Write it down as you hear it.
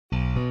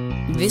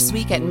This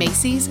week at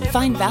Macy's,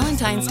 find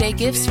Valentine's Day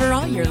gifts for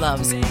all your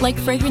loves, like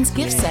fragrance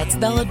gift sets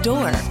they'll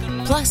adore.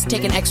 Plus,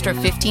 take an extra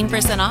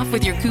 15% off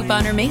with your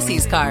coupon or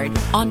Macy's card,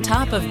 on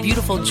top of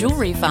beautiful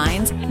jewelry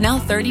finds, now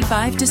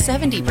 35 to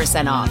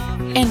 70% off,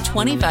 and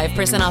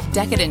 25% off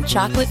decadent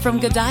chocolate from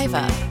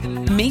Godiva.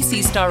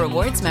 Macy's Star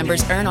Rewards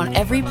members earn on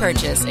every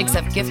purchase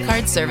except gift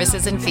card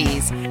services and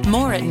fees.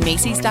 More at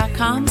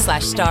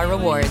Macys.com/Star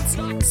Rewards.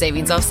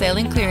 Savings off sale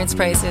and clearance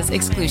prices.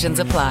 Exclusions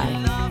apply.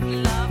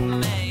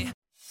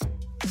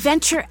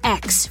 Venture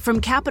X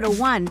from Capital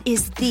One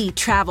is the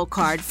travel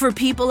card for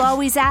people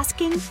always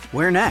asking,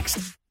 where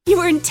next? You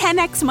earn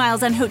 10x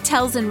miles on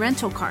hotels and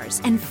rental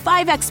cars, and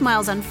 5x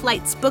miles on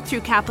flights booked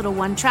through Capital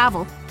One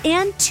Travel,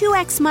 and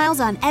 2x miles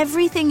on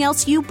everything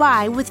else you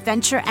buy with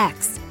Venture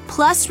X.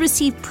 Plus,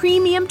 receive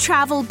premium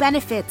travel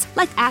benefits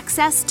like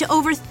access to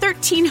over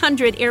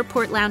 1,300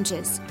 airport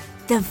lounges.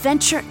 The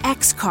Venture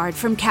X card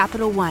from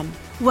Capital One.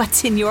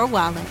 What's in your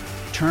wallet?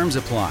 Terms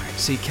apply.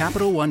 See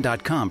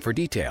CapitalOne.com for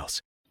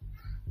details.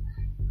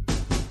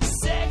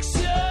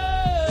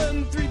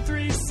 Section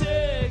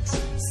 336.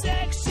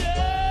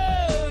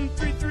 Section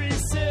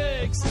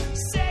 336.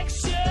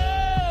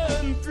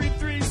 Section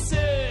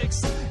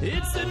 336.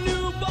 It's the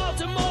new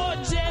Baltimore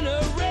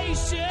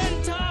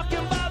generation talking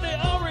about the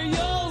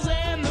Orioles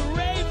and the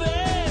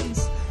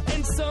Ravens.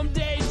 And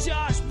someday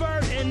Josh,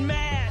 Bert, and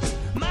Matt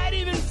might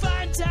even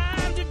find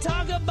time to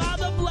talk about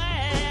the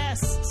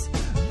Blasts.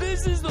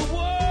 This is the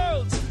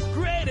world's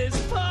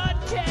greatest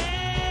podcast.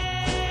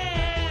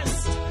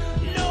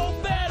 No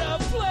better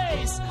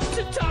place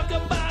to talk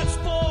about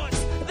sports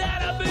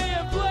that are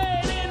being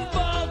played in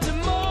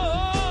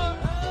Baltimore.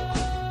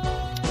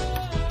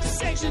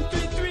 Section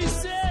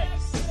 336.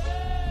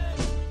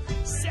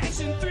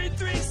 Section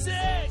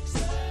 336.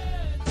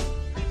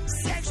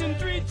 Section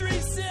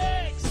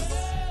 336.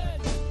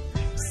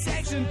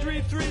 Section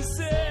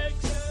 336.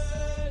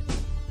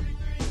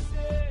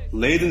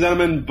 Ladies and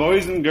gentlemen,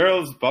 boys and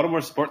girls,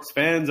 Baltimore sports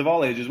fans of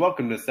all ages,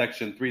 welcome to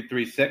Section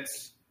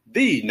 336,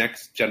 the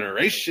next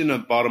generation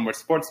of Baltimore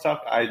sports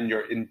talk. I'm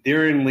your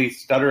endearingly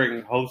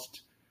stuttering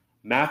host,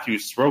 Matthew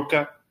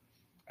Sroka.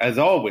 As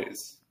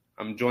always,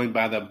 I'm joined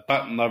by the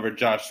button lover,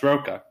 Josh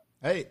Sroka.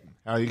 Hey,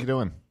 how are you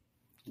doing?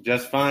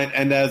 Just fine.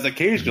 And as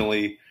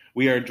occasionally,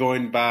 we are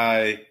joined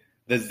by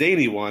the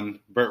zany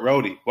one, Bert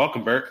Rohde.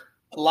 Welcome, Bert.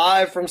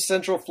 Live from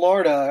Central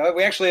Florida.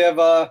 We actually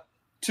have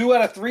 2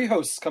 out of 3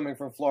 hosts coming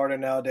from Florida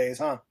nowadays,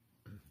 huh?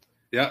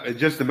 Yeah, it's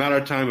just a matter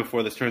of time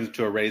before this turns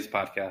into a Rays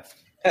podcast.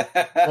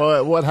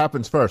 Well, what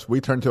happens first?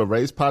 We turn to a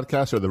Rays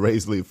podcast or the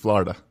Rays leave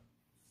Florida?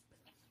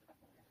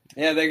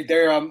 Yeah,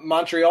 they're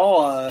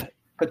Montreal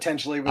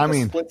potentially with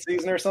a split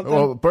season or something.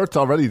 Well, Bert's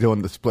already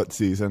doing the split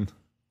season.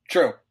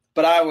 True,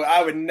 but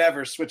I would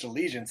never switch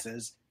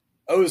allegiances.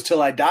 O's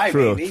till I die,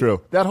 baby.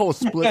 True. That whole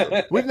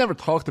split, we've never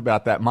talked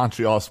about that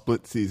Montreal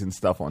split season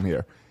stuff on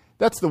here.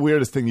 That's the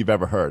weirdest thing you've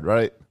ever heard,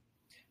 right?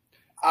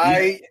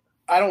 I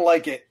don't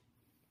like it.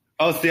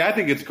 Oh, see, I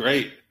think it's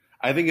great.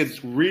 I think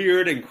it's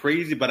weird and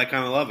crazy, but I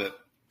kind of love it.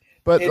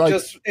 But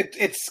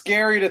it's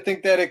scary to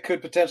think that it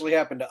could potentially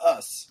happen to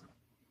us.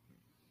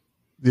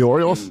 The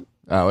Orioles?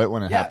 Oh, it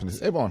won't happen.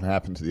 It won't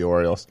happen to the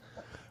Orioles.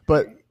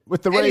 But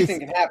with the Rays, anything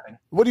can happen.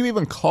 What do you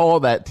even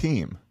call that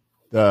team?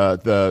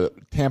 The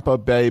Tampa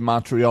Bay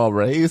Montreal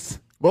Rays?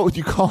 What would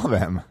you call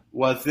them?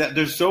 Well,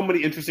 there's so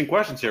many interesting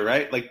questions here,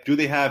 right? Like, do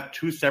they have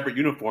 2 separate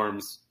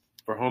uniforms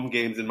for home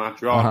games in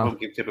Montreal and home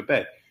games in Tampa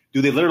Bay?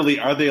 Do they literally,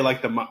 are they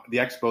like the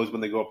Expos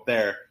when they go up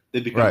there? They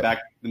become back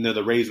and they're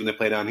the Rays when they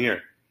play down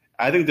here.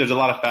 I think there's a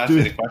lot of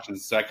fascinating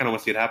questions, so I kind of want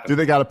to see it happen. Do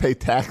they got to pay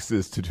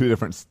taxes to 2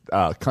 different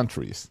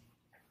countries?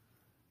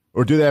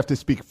 Or do they have to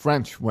speak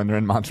French when they're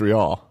in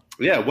Montreal?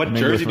 Yeah, what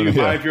jersey do you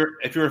buy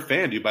if you're a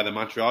fan? Do you buy the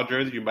Montreal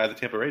jersey? Do you buy the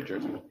Tampa Ray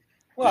jersey?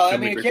 Well, I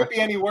mean, it can't be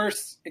any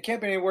worse. It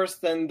can't be any worse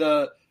than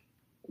the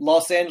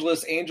Los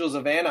Angeles Angels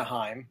of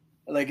Anaheim.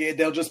 Like,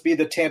 they'll just be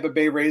the Tampa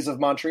Bay Rays of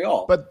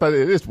Montreal. But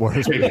it is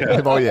worse.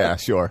 Oh, yeah,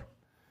 sure.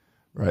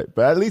 Right.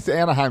 But at least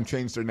Anaheim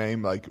changed their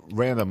name, like,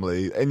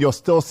 randomly. And you'll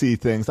still see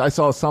things. I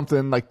saw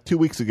something, like, 2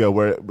 weeks ago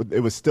where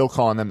it was still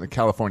calling them the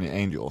California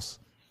Angels.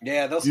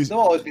 Yeah, they'll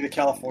always be the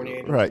California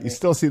Angels. Right. You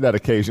still see that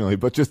occasionally.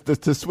 But just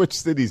to switch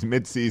cities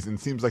mid-season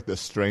seems like the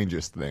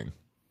strangest thing.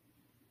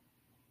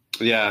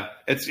 Yeah.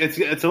 It's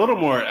a little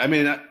more – I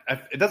mean,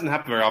 it doesn't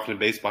happen very often in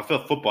baseball. I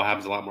feel football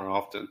happens a lot more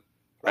often.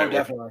 Right? Oh,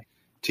 definitely.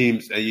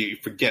 Teams, you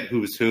forget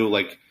who's who.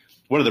 Like,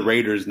 what are the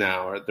Raiders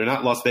now? They're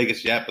not Las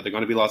Vegas yet, but they're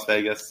going to be Las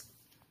Vegas.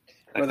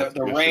 Or the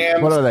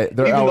Rams. What are they?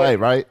 They're LA,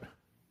 right?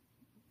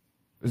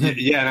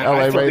 Yeah, and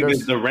I still think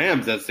it's the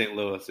Rams at St.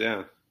 Louis,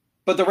 yeah.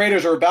 But the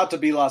Raiders are about to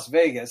be Las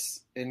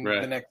Vegas in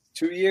the next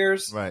 2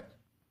 years. Right.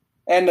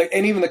 And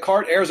even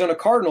the Arizona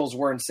Cardinals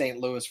were in St.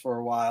 Louis for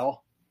a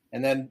while.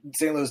 And then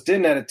St. Louis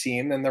didn't have a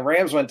team, and the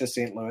Rams went to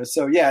St. Louis.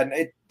 So, yeah,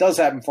 it does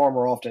happen far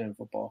more often in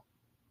football.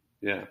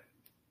 Yeah.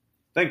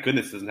 Thank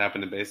goodness it doesn't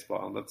happen in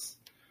baseball.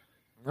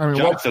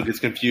 John still gets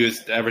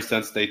confused ever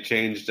since they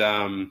changed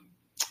up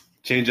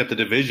the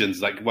divisions,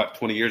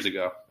 20 years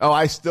ago. Oh,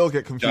 I still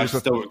get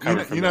confused.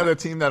 You know the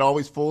team that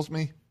always fools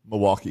me?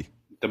 Milwaukee.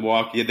 The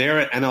Milwaukee, they're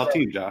an NL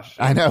team, Josh.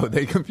 I know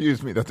they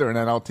confused me that they're an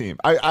NL team.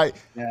 I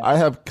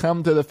have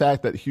come to the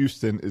fact that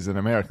Houston is an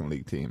American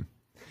League team.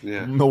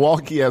 Yeah.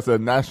 Milwaukee as a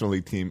National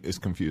League team is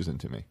confusing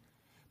to me.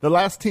 The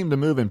last team to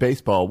move in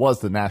baseball was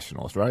the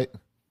Nationals, right?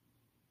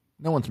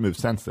 No one's moved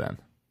since then.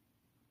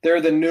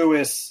 They're the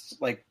newest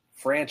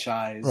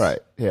franchise, right?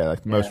 Yeah,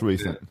 the most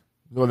recent. Yeah.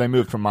 Well, they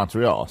moved from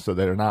Montreal, so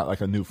they're not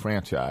like a new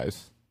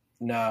franchise.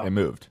 No, they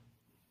moved.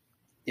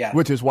 Yeah,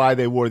 which is why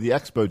they wore the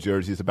Expo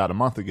jerseys about a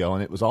month ago,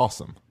 and it was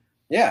awesome.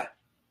 Yeah,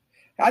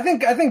 I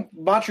think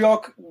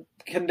Montreal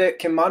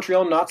can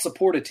Montreal not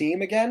support a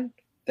team again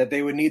that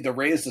they would need the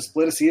Rays to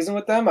split a season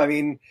with them. I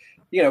mean,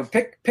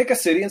 pick a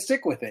city and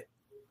stick with it.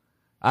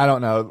 I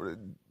don't know.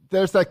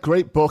 There's that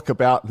great book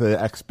about the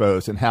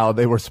Expos and how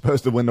they were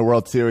supposed to win the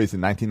World Series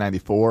in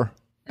 1994,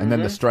 and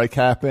then the strike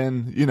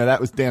happened. That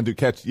was Dan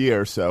Duquette's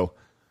year, so.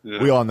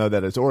 Yeah. We all know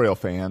that as Oriole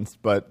fans,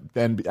 but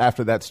then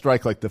after that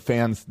strike, the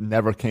fans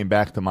never came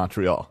back to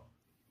Montreal.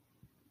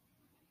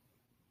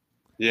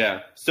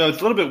 Yeah, so it's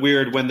a little bit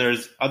weird when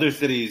there's other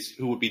cities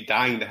who would be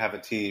dying to have a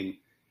team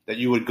that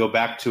you would go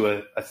back to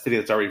a city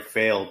that's already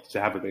failed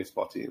to have a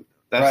baseball team.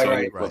 That's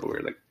a little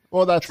weird.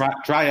 That's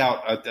try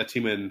out a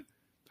team in,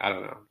 I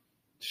don't know,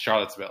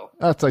 Charlottesville.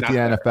 That's like the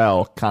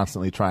NFL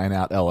constantly trying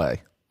out LA.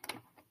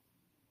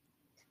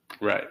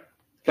 Right.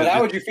 But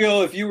how would you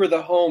feel if you were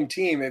the home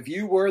team, if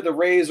you were the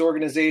Rays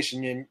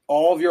organization and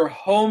all of your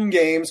home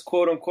games,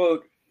 quote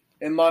unquote,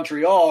 in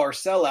Montreal are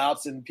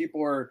sellouts and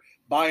people are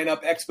buying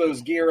up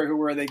Expos gear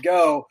everywhere they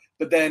go,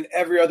 but then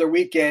every other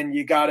weekend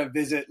you got to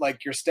visit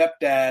your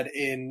stepdad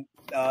in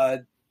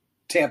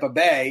Tampa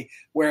Bay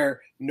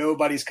where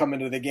nobody's coming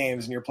to the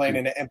games and you're playing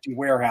in an empty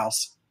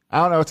warehouse? I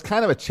don't know. It's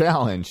kind of a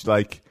challenge.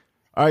 All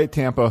right,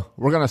 Tampa,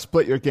 we're going to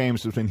split your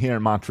games between here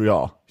and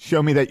Montreal.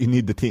 Show me that you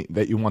need the team,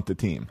 that you want the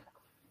team.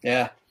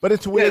 Yeah. But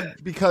it's weird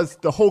because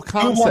the whole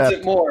concept. Who wants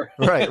it more?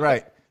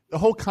 right. The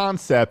whole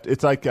concept,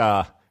 it's like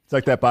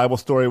that Bible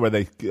story where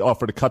they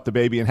offer to cut the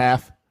baby in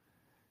half.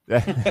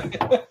 But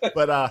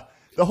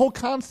the whole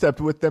concept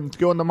with them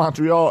going to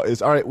Montreal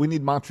is, all right, we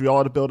need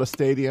Montreal to build a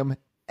stadium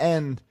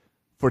and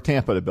for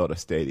Tampa to build a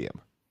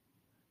stadium.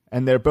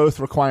 And they're both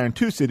requiring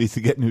two cities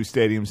to get new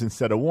stadiums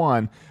instead of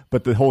one.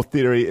 But the whole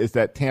theory is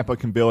that Tampa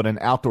can build an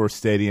outdoor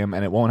stadium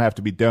and it won't have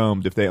to be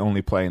domed if they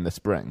only play in the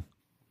spring.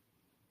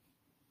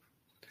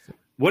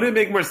 Wouldn't it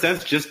make more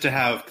sense just to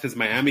have, because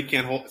Miami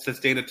can't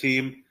sustain a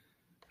team,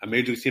 a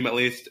major league team at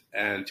least,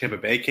 and Tampa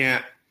Bay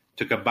can't,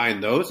 to combine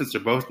those since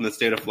they're both in the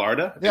state of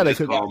Florida? Yeah, they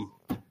could call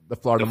them the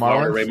Florida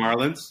Marlins. Ray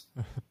Marlins.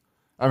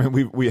 I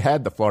mean, we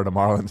had the Florida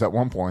Marlins at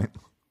one point.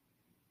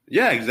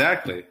 Yeah,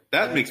 exactly.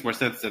 That makes more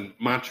sense than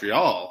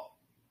Montreal.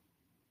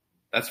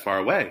 That's far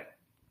away.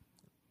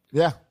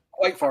 Yeah.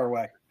 Quite far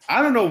away.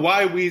 I don't know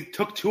why we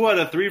took 2 out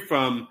of 3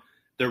 from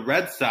the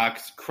Red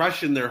Sox,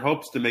 crushing their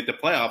hopes to make the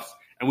playoffs.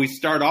 And we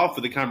start off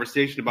with a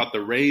conversation about the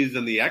Rays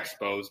and the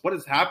Expos. What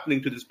is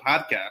happening to this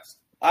podcast?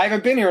 I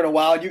haven't been here in a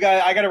while. I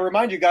got to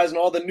remind you guys on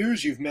all the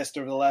news you've missed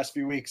over the last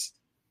few weeks.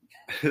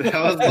 that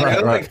was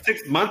like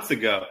 6 months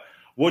ago.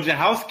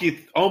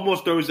 Wojciechowski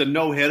almost throws a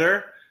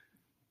no-hitter.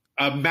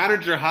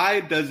 Manager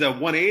Hyde does a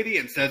 180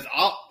 and says,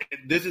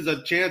 this is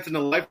a chance in a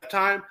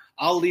lifetime.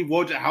 I'll leave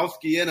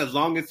Wojciechowski in as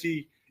long as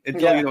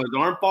until his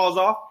arm falls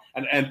off.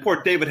 And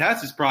poor David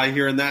Hess is probably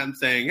hearing that and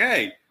saying,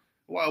 hey,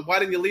 why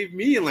didn't you leave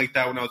me in like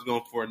that when I was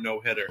going for a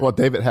no-hitter? Well,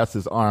 David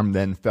Hess's arm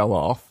then fell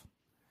off.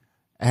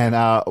 And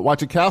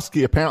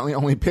Wojciechowski apparently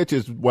only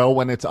pitches well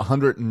when it's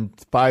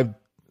 105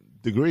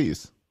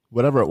 degrees,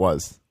 whatever it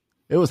was.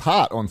 It was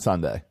hot on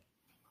Sunday.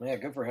 Yeah,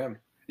 good for him.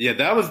 Yeah,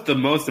 that was the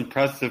most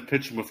impressive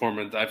pitching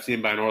performance I've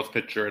seen by an Orioles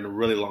pitcher in a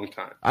really long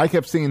time. I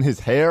kept seeing his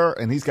hair,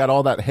 and he's got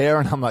all that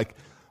hair, and I'm like,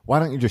 why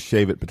don't you just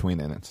shave it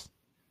between innings?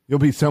 You'll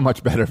be so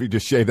much better if you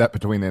just shave that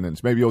between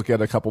innings. Maybe you'll get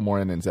a couple more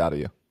innings out of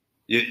you.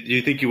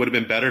 You think you would have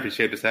been better if he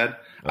shaved his head?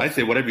 I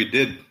say whatever you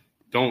did,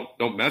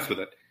 don't mess with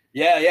it.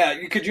 Yeah.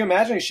 Could you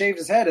imagine he shaved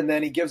his head and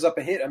then he gives up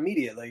a hit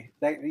immediately?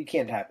 You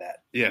can't have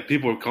that. Yeah,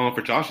 people were calling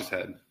for Josh's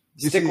head.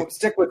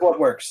 Stick with what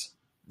works.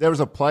 There was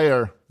a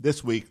player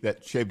this week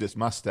that shaved his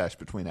mustache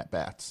between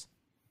at-bats.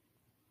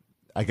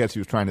 I guess he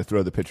was trying to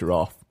throw the pitcher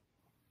off.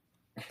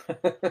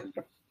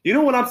 You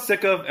know what I'm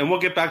sick of? And we'll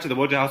get back to the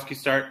Wojciechowski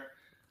start.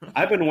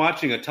 I've been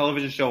watching a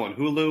television show on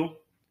Hulu.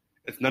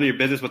 It's none of your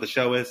business what the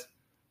show is.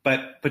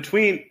 But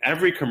between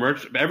every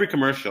other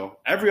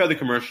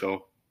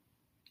commercial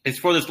is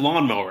for this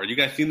lawnmower. You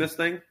guys seen this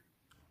thing?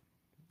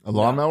 A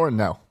lawnmower?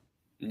 No.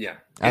 Yeah.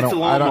 I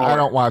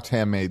don't watch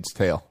Handmaid's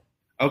Tale.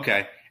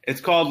 Okay.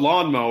 It's called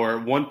Lawnmower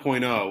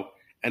 1.0,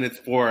 and it's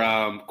for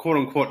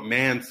quote-unquote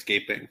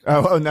manscaping.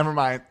 Oh, never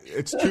mind.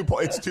 It's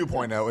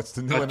 2.0. It's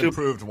the new and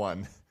improved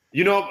one.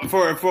 You know,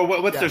 for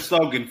what's their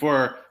slogan?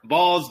 For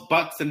balls,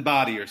 butts, and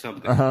body or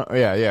something.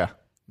 Yeah.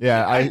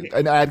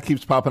 An ad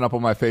keeps popping up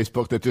on my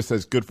Facebook that just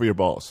says, good for your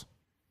balls.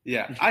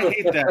 Yeah, I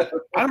hate that.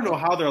 I don't know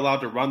how they're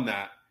allowed to run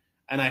that,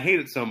 and I hate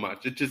it so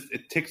much.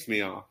 It ticks me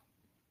off.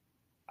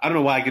 I don't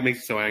know why it makes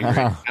me so angry.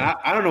 And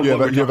I don't know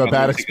you have a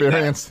bad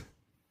experience?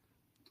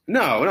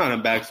 No, not a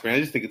bad experience.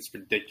 I just think it's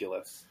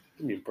ridiculous.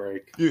 Give me a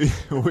break.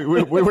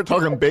 We were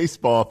talking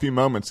baseball a few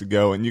moments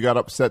ago, and you got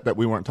upset that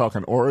we weren't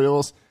talking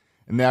Orioles,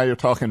 and now you're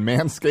talking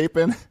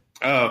manscaping.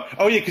 Oh,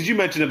 yeah, because you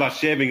mentioned about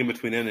shaving in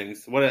between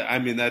innings.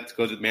 That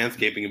goes with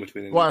manscaping in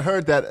between innings. Well, I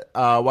heard that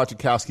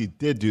Wachikowski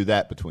did do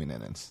that between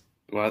innings.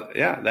 Well,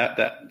 yeah,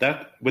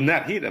 that when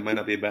that heat, that might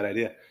not be a bad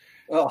idea.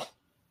 Oh,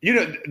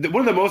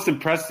 One of the most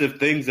impressive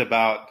things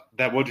about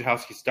that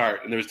Wojciechowski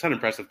start, and there's a ton of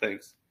impressive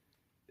things.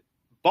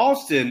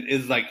 Boston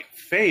is like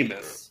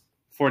famous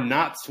for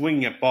not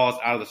swinging at balls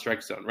out of the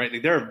strike zone, right?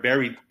 Like, they're a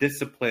very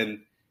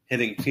disciplined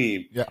hitting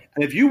team. Yeah.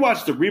 And if you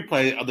watch the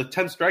replay of the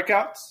 10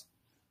 strikeouts,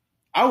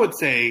 I would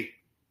say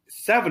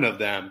 7 of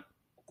them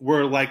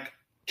were like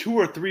 2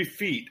 or 3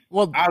 feet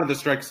out of the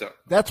strike zone.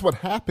 That's what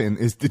happened.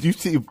 Did you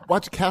see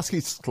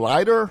Wachikowski's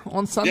slider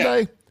on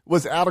Sunday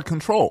was out of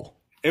control?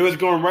 It was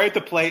going right at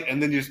the plate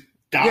and then just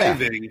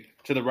diving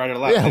to the right or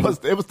left. Yeah,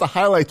 it was the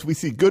highlights we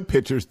see good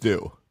pitchers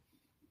do.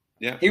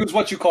 Yeah, he was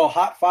what you call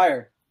hot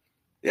fire.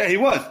 Yeah, he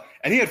was.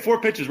 And he had 4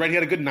 pitches, right? He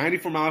had a good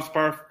 94 miles per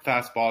hour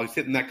fastball. He's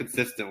hitting that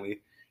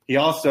consistently. He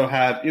also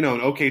had, an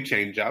okay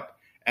changeup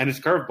and his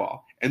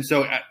curveball. And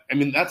so, I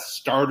mean, that's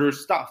starter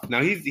stuff.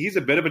 Now, he's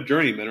a bit of a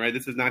journeyman, right?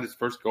 This is not his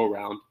first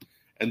go-round.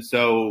 And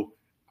so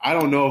I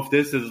don't know if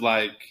this is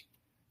like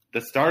the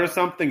start of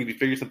something, if you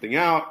figure something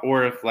out,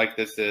 or if like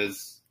this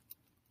is,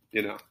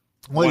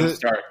 one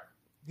start.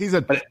 He's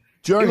a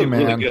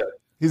journeyman. Really good.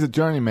 He's a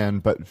journeyman,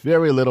 but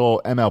very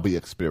little MLB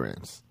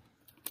experience.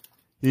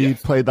 He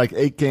played like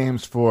 8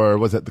 games for,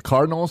 was it the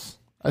Cardinals,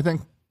 I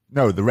think?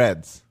 No, the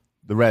Reds.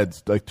 The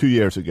Reds, like 2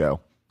 years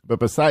ago. But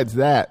besides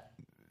that,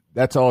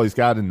 that's all he's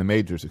got in the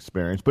majors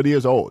experience. But he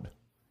is old.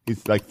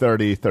 He's like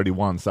 30,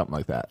 31, something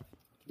like that.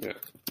 Yeah.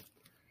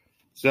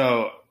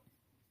 So,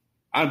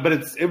 but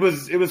it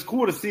was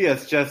cool to see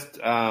us just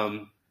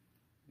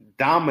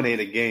dominate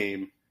a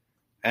game.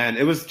 And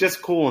it was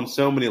just cool on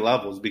so many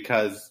levels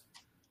because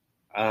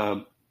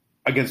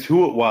against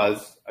who it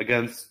was,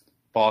 against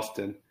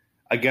Boston,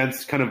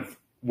 against kind of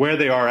where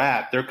they are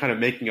at, they're kind of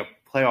making a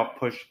playoff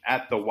push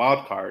at the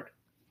wild card.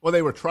 Well,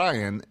 they were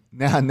trying.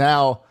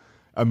 Now,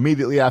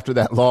 immediately after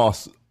that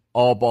loss,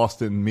 all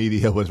Boston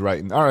media was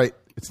writing, all right,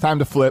 it's time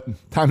to flip,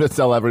 time to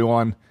sell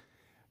everyone,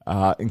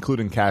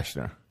 including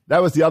Cashner.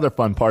 That was the other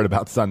fun part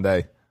about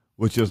Sunday,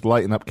 which was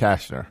lighting up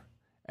Cashner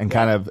and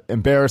kind of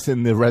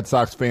embarrassing the Red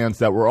Sox fans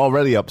that were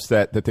already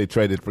upset that they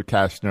traded for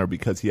Cashner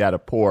because he had a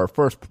poor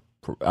first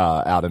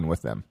outing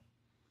with them.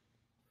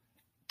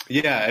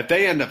 Yeah, if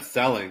they end up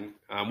selling,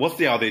 we'll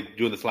see how they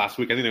do this last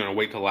week. I think they're going to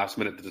wait till the last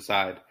minute to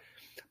decide.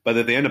 But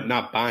if they end up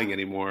not buying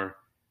anymore,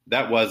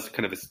 that was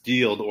kind of a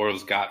steal the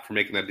Orioles got for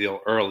making that deal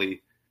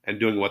early and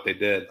doing what they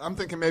did. I'm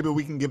thinking maybe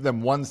we can give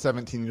them one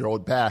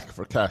 17-year-old back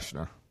for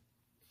Cashner.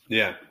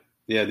 Yeah,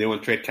 they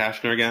want to trade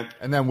Cashner again?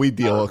 And then we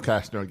deal with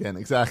Cashner again,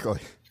 exactly.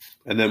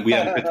 And then we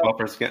had to pitch well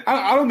first again.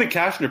 I don't think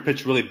Cashner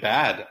pitched really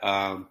bad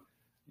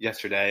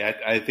yesterday.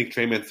 I think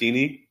Trey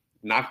Mancini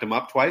knocked him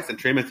up twice, and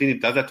Trey Mancini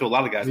does that to a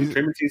lot of guys. When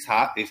Trey Mancini's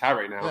hot. He's hot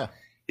right now. Yeah.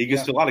 He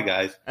gets to a lot of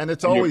guys. And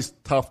it's always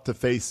tough to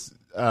face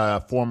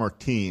a former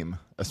team,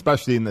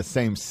 especially in the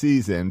same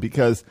season,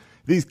 because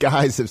these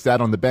guys have sat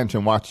on the bench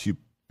and watched you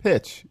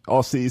pitch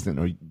all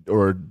season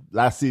or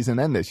last season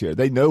and this year.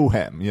 They know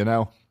him,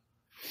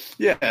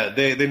 Yeah,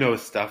 they know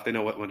his stuff. They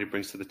know what he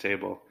brings to the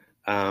table.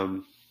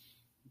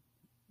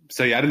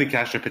 So, yeah, I didn't think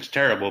Cashner pitched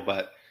terrible,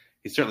 but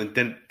he certainly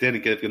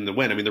didn't get them the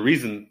win. I mean, the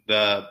reason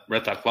the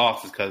Red Sox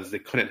lost is because they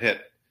couldn't hit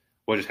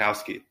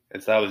Wojciechowski.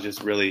 And so that was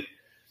just really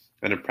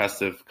an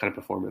impressive kind of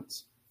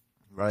performance.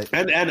 Right.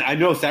 And I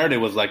know Saturday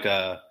was like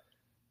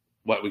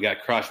we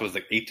got crushed was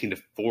like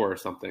 18-4 or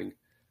something.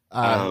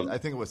 I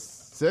think it was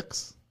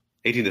 6.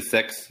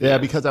 18-6. Yeah,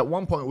 because at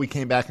one point we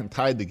came back and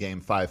tied the game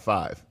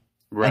 5-5.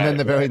 Right. And then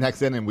the very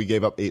next inning we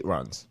gave up 8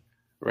 runs.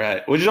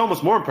 Right. Which is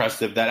almost more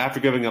impressive that after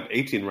giving up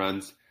 18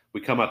 runs,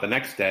 we come out the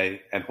next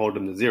day and hold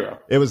them to 0.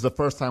 It was the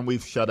first time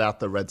we've shut out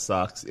the Red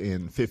Sox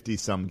in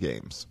 50-some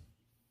games.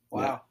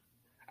 Wow. Yeah.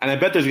 And I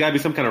bet there's got to be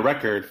some kind of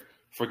record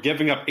for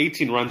giving up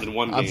 18 runs in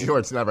one game. I'm sure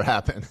it's never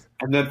happened.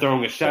 And then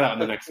throwing a shutout in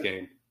the next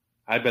game.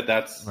 I bet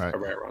that's a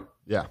rare one.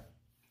 Yeah.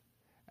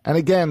 And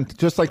again,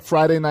 just like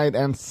Friday night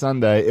and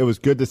Sunday, it was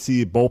good to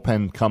see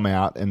bullpen come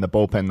out and the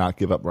bullpen not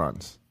give up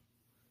runs.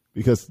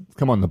 Because,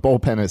 come on, the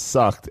bullpen has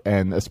sucked,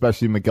 and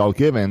especially Miguel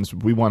Givens,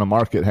 we want to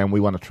market him, we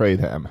want to trade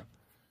him.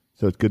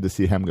 So it's good to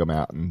see him come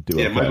out and do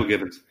it. Yeah, Michael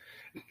Givens.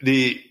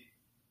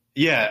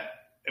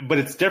 But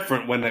it's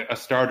different when a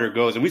starter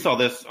goes, and we saw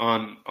this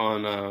on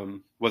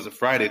was it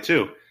Friday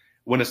too?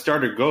 When a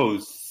starter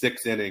goes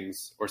 6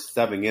 innings or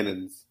 7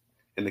 innings,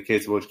 in the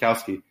case of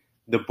Wojciechowski,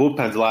 the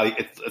bullpen's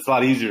it's a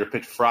lot easier to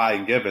pitch Fry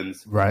and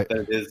Givens than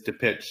it is to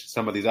pitch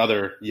some of these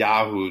other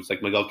yahoos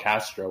like Miguel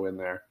Castro in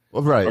there.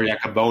 Well, right. Or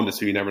Yacobonis,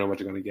 who you never know what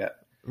you're going to get.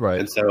 Right.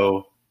 And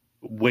so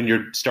when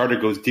your starter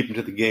goes deep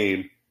into the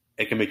game,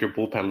 it can make your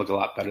bullpen look a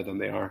lot better than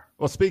they are.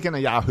 Well, speaking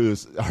of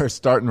yahoos, our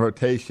starting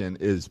rotation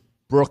is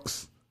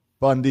Brooks,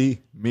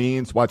 Bundy,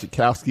 Means,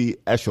 Wachikowski,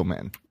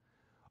 Eshelman.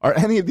 Are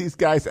any of these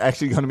guys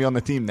actually going to be on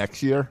the team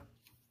next year?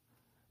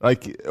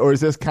 Or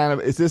is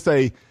this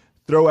a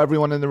throw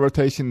everyone in the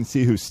rotation and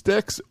see who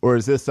sticks, or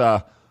is this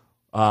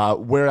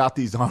wear out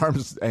these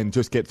arms and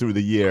just get through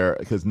the year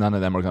because none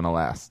of them are going to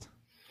last?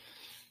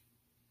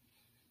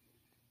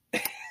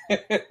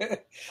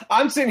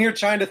 I'm sitting here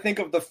trying to think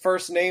of the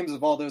first names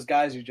of all those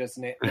guys you just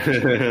named.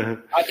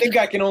 I think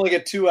I can only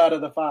get 2 out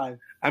of the 5.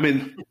 I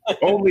mean,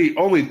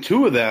 only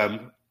 2 of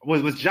them.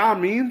 Was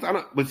John Means?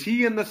 Was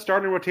he in the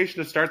starting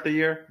rotation to start the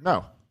year?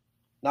 No.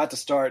 Not to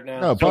start now.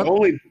 No, So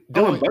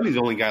Dylan Bundy's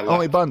the only guy left.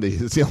 Only Bundy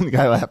is the only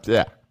guy left,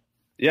 yeah.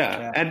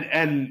 Yeah.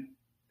 And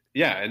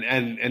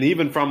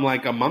even from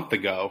like a month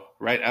ago,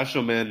 right?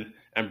 Eshelman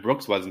and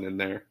Brooks wasn't in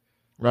there.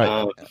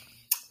 Right.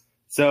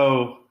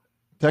 So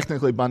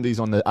technically Bundy's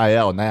on the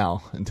IL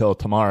now until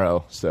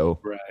tomorrow, so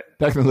right.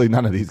 Technically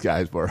none of these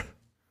guys were.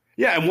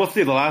 Yeah, and we'll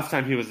see. The last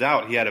time he was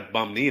out, he had a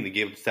bum knee and he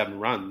gave him 7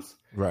 runs.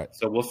 Right.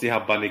 So we'll see how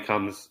Bundy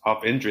comes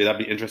off injury.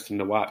 That'd be interesting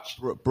to watch.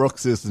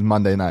 Brooks is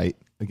Monday night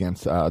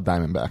against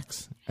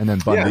Diamondbacks, and then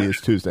Bundy is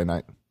Tuesday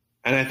night.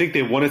 And I think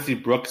they want to see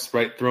Brooks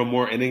throw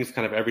more innings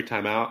kind of every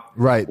time out.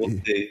 Right.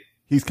 We'll see.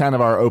 He's kind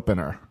of our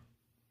opener.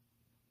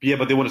 Yeah,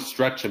 but they want to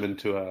stretch him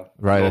into a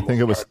right. I think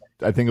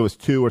it was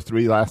 2 or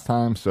 3 last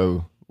time,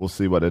 so we'll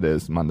see what it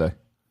is Monday.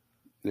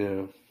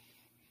 Yeah.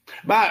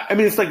 But I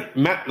mean, it's like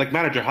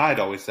Manager Hyde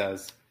always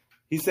says.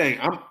 He's saying,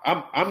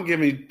 "I'm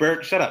giving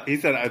Bert shut up." He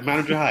said,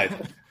 "Manager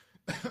Hyde."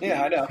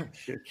 Yeah, I know.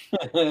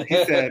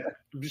 He said,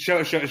 "Show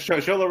a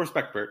little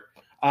respect, Bert."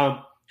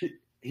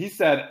 He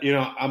said,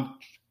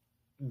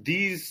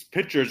 these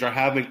pitchers are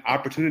having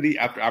opportunity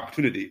after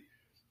opportunity.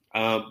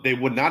 They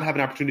would not have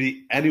an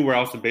opportunity anywhere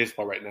else in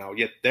baseball right now.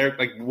 Yet they're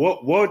like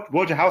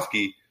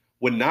Wojciechowski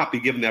would not be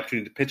given the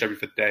opportunity to pitch every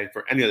 5th day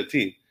for any other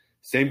team.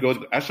 Same goes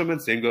with Eshelman.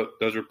 Same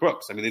goes with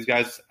Brooks. I mean, these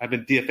guys have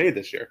been DFA'd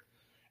this year,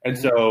 and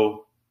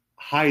so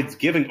Hyde's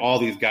giving all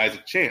these guys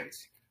a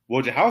chance.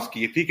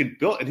 Wojciechowski, if he can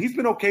build, and he's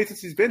been okay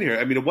since he's been here.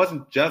 I mean, it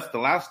wasn't just the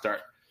last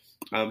start.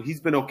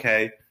 He's been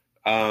okay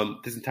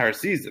this entire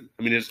season.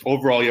 I mean, his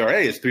overall ERA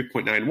is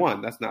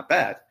 3.91. That's not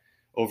bad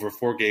over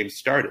 4 games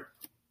started.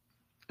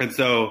 And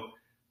so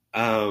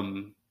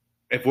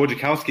if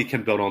Wojciechowski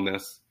can build on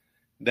this,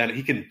 then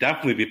he can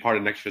definitely be part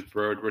of next year's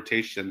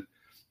rotation.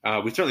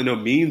 We certainly know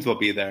Means will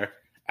be there,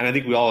 and I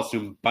think we all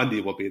assume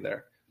Bundy will be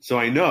there. So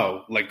I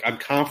know, I'm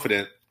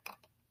confident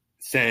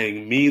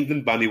saying Means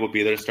and Bundy will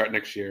be there to start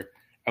next year.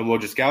 And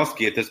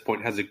Wojciechowski at this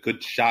point has a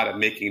good shot at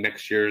making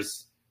next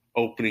year's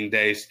opening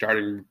day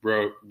starting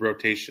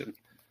rotation.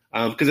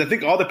 Because I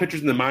think all the pitchers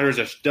in the minors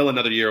are still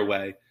another year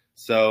away.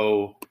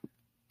 So,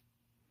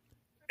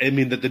 I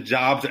mean, that the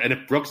jobs, and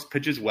if Brooks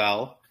pitches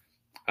well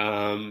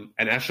and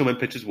Eshelman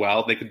pitches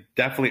well, they could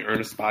definitely earn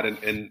a spot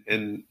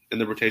in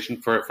the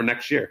rotation for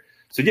next year.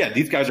 So, yeah,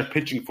 these guys are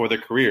pitching for their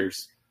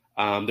careers,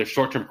 their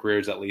short-term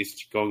careers at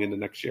least, going into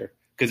next year.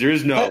 Because there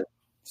is no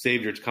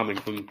saviors coming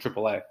from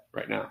AAA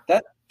right now.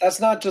 That's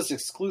not just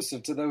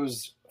exclusive to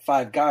those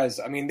 5 guys.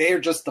 I mean, they are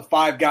just the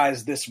 5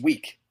 guys this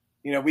week.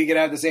 We could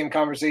have the same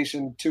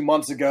conversation 2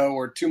 months ago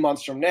or 2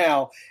 months from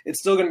now. It's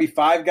still going to be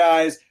 5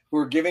 guys who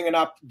are given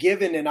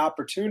an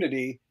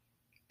opportunity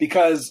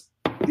because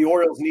the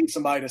Orioles need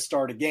somebody to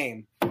start a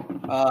game.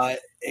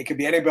 It could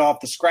be anybody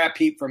off the scrap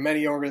heap from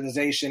any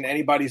organization,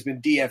 anybody who's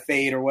been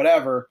DFA'd or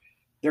whatever.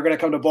 They're going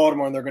to come to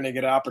Baltimore and they're going to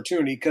get an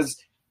opportunity because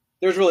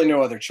there's really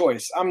no other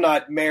choice. I'm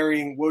not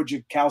marrying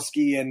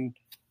Wojciechowski and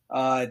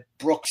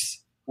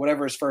Brooks,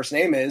 whatever his first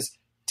name is,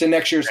 to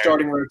next year's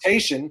starting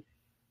rotation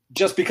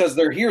just because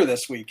they're here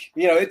this week.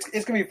 It's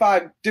going to be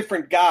 5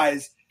 different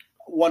guys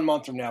 1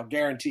 month from now,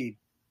 guaranteed.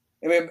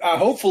 I mean,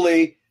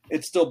 hopefully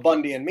it's still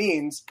Bundy and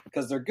Means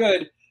because they're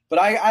good, but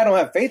I don't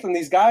have faith in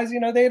these guys.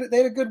 They had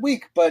a good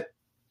week, but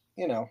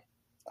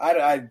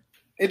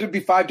it would be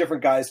 5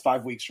 different guys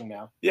 5 weeks from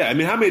now. Yeah, I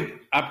mean, how many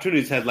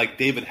opportunities had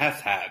David Hess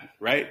had,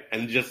 right?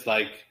 And just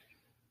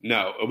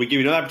no, we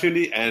give you another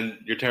opportunity and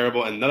you're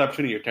terrible, and another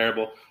opportunity you're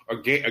terrible. Or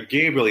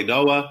Gabriel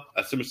Noah,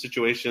 a similar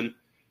situation.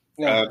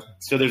 Yeah.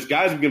 So there's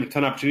guys we give a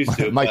ton of opportunities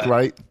to. Mike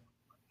Wright.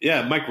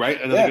 Yeah, Mike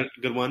Wright, another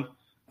good one.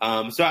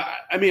 So,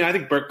 I mean, I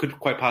think Bert could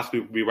quite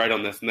possibly be right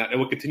on this, and that it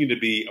will continue to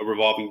be a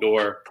revolving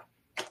door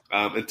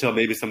until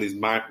maybe some of these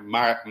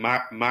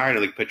minor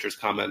league pitchers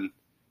come and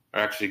are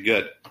actually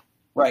good.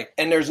 Right,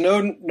 and there's no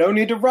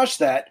need to rush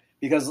that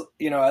because,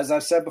 as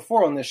I've said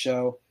before on this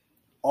show,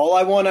 all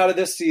I want out of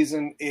this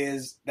season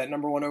is that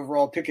number 1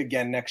 overall pick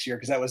again next year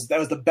because that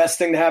was the best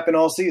thing to happen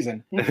all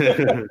season.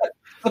 The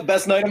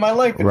best night of my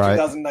life in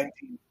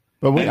 2019.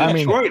 But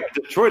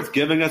Detroit's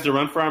giving us a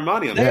run for our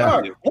money. They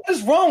are. What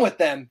is wrong with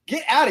them?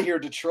 Get out of here,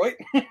 Detroit.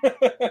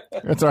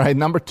 That's all right.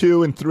 Number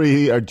 2 and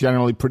 3 are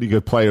generally pretty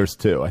good players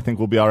too. I think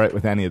we'll be all right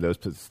with any of those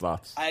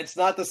slots. It's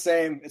not the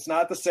same.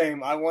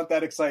 I want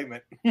that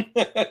excitement.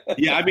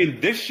 Yeah, I mean,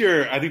 this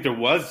year I think there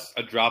was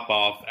a drop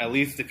off. At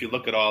least if you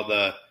look at all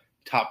the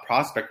top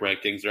prospect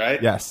rankings,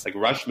 right? Yes.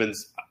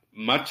 Rushman's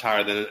much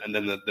higher than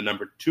the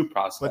number 2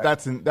 prospect.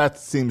 But that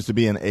seems to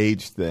be an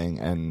age thing,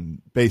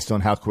 and based on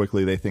how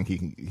quickly they think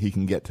he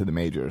can get to the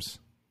majors.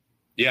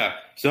 Yeah.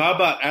 So how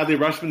about Adley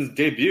Rushman's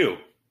debut?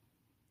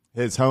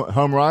 His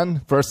home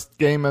run, first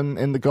game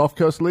in the Gulf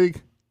Coast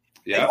League?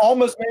 Yeah. It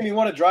almost made me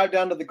want to drive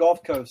down to the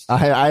Gulf Coast.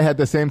 I had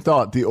the same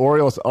thought. The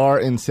Orioles are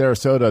in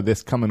Sarasota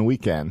this coming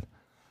weekend.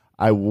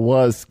 I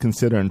was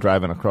considering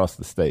driving across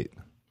the state.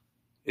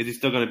 Is he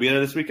still going to be there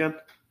this weekend?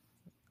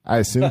 I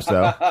assume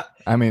so.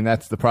 I mean,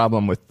 that's the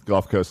problem with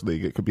Gulf Coast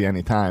League. It could be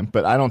any time,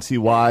 but I don't see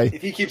why.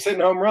 If he keeps hitting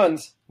home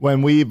runs.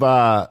 When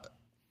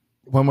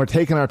we're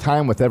taking our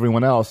time with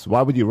everyone else,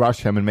 why would you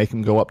rush him and make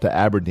him go up to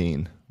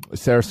Aberdeen?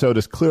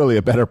 Sarasota's clearly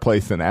a better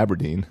place than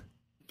Aberdeen.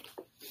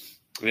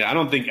 Yeah, I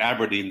don't think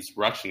Aberdeen's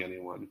rushing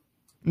anyone.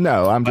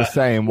 No, I'm just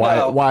saying,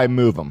 why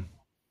move him?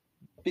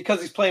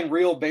 Because he's playing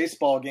real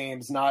baseball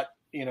games, not,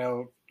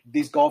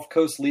 these Gulf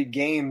Coast League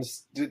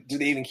games. Do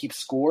they even keep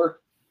score?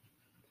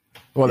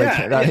 Well,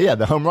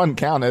 the home run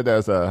counted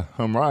as a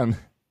home run.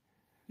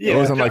 Yeah, it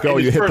wasn't like,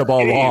 you hit the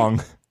ball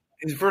long.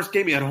 His first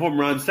game, he had a home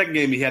run. Second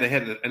game, he had a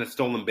hit and a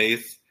stolen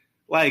base.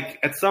 Like,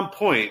 at some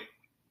point,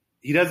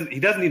 he doesn't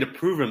need to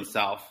prove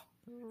himself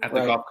at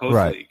the Gulf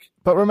Coast League.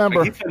 But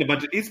remember,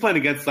 he's playing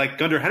against like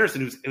Gunnar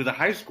Henderson, who's a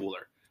high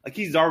schooler. Like,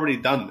 he's already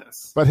done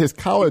this. But his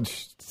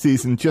college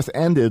season just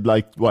ended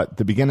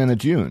the beginning of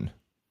June.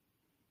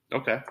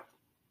 Okay.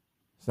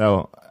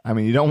 So, I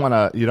mean, you don't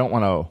want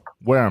to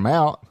wear him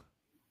out.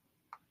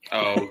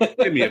 Oh,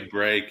 give me a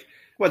break.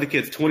 What, the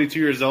kid's 22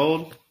 years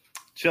old?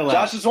 Chill out.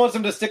 Josh just wants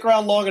him to stick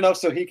around long enough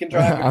so he can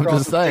drive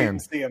across the state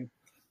and see him.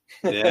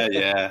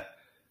 Yeah.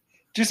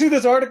 Did you see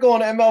this article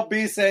on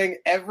MLB saying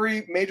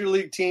every major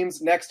league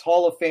team's next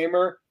Hall of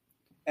Famer,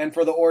 and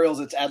for the Orioles,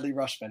 it's Adley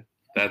Rutschman?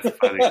 That's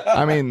funny.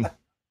 I mean,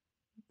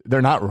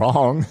 they're not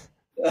wrong.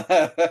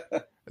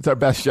 It's our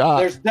best shot.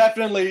 There's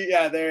definitely,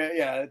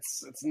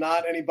 it's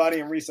not anybody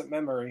in recent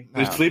memory.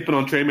 They're sleeping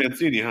on Trey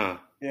Mancini, huh?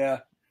 Yeah.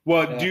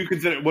 Well, do you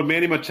consider, would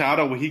Manny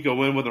Machado, will he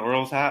go in with an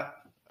Orioles hat?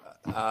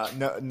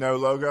 No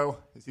logo.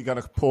 Is he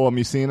going to pull a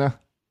Mussina?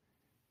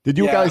 Did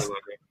you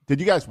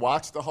guys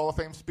watch the Hall of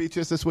Fame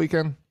speeches this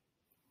weekend?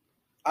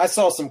 I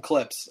saw some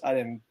clips. I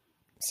didn't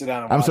sit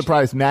down and watch I'm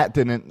surprised Matt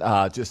didn't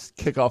just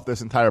kick off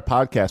this entire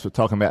podcast with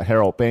talking about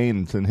Harold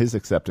Baines and his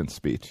acceptance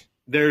speech.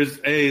 There's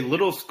a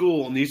little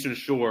school on the Eastern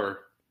Shore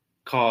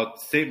called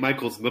St.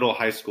 Michael's Middle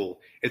High School.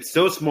 It's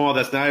so small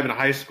that's not even a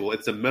high school.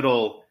 It's a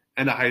middle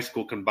and a high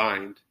school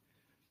combined.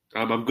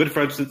 I'm good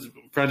friends with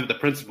the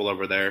principal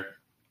over there.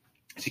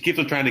 She keeps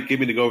on trying to get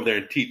me to go over there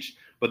and teach.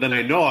 But then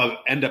I know I'll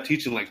end up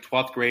teaching like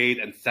 12th grade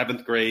and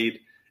 7th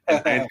grade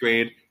and 9th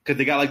grade because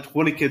they got like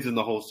 20 kids in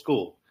the whole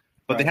school.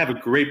 But they have a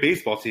great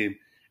baseball team.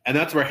 And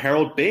that's where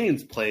Harold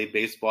Baines played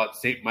baseball at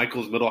St.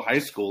 Michael's Middle High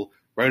School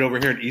right over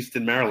here in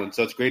Easton, Maryland.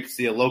 So it's great to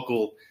see a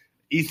local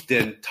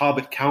Easton,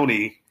 Talbot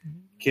County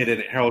kid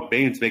in Harold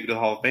Baines make it to the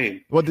Hall of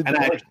Fame. Well,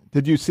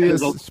 did you see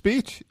his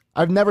speech?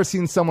 I've never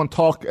seen someone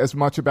talk as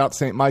much about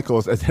St.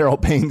 Michael's as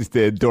Harold Baines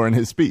did during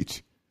his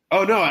speach.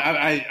 Oh no,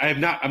 I have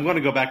not. I'm going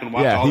to go back and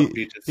watch all the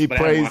speeches.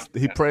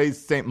 He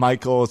praised St.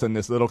 Michael's and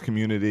this little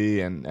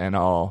community and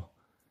all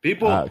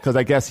people because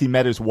I guess he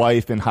met his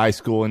wife in high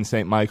school in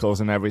St.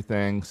 Michael's and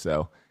everything.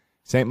 So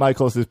St.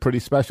 Michael's is pretty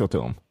special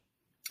to him.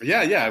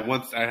 Yeah.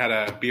 Once I had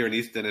a beer in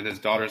Easton and his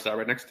daughter sat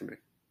right next to me.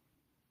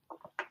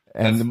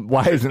 And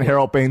why hasn't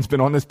Harold Baines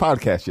been on this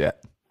podcast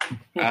yet?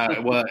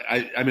 Well,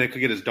 I mean, I could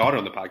get his daughter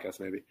on the podcast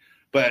maybe,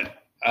 but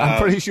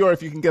I'm pretty sure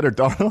if you can get her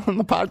daughter on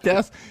the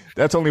podcast,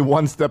 that's only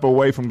one step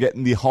away from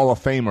getting the Hall of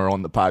Famer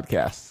on the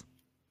podcast.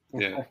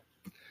 Yeah.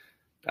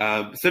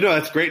 So no,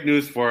 that's great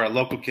news for a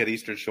local kid,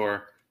 Eastern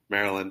Shore,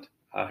 Maryland,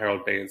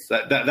 Harold Baines.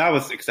 That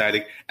was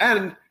exciting,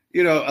 and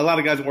a lot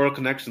of guys at Oriole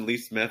Connection, Lee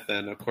Smith,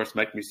 and of course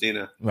Mike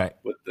Mussina. Right.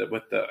 With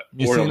the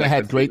Mussina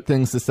had great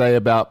things to say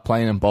about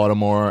playing in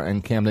Baltimore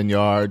and Camden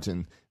Yards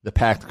and the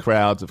packed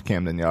crowds of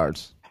Camden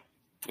Yards.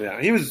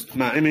 Yeah, he was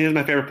my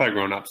favorite player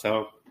growing up.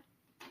 So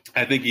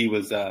I think he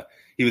was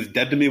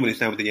dead to me when he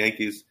signed with the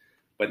Yankees.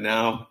 But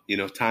now,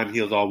 time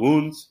heals all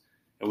wounds,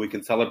 and we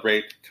can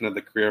celebrate kind of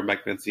the career of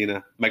Mike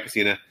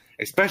Mussina,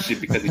 especially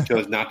because he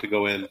chose not to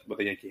go in with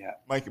a Yankee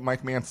hat. Mike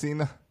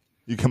Mussina?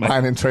 You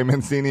combine Trey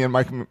Mancini and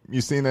Mike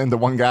Mussina into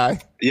one guy?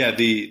 Yeah,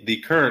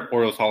 the current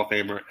Orioles Hall of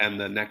Famer and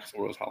the next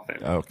Orioles Hall of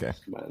Famer. Okay.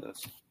 Combine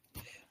those.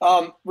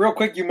 Real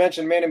quick, you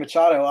mentioned Manny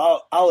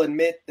Machado. I'll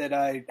admit that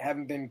I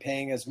haven't been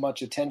paying as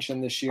much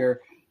attention this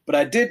year, but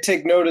I did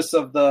take notice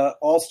of the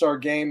All-Star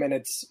game and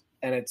its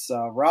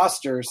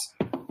rosters,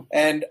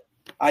 and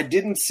I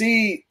didn't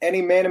see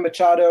any Manny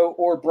Machado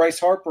or Bryce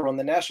Harper on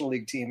the National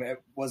League team.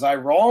 Was I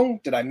wrong?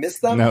 Did I miss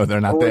them? No, they're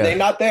not there. Were they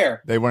not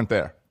there? They weren't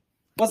there.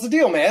 What's the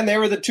deal, man? They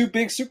were the two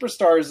big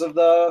superstars of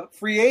the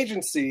free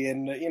agency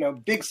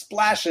and, big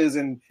splashes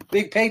and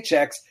big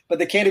paychecks, but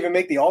they can't even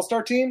make the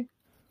All-Star team?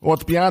 Well,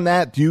 it's beyond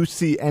that. Do you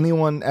see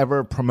anyone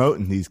ever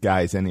promoting these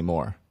guys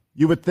anymore?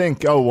 You would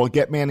think, we'll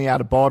get Manny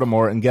out of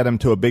Baltimore and get him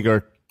to a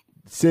bigger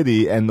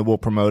city and we'll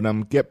promote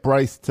him. Get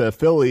Bryce to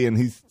Philly, and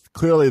he's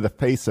clearly the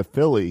face of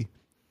Philly.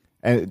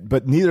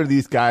 But neither of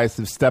these guys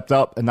have stepped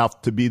up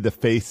enough to be the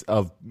face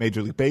of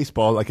Major League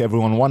Baseball like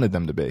everyone wanted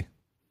them to be.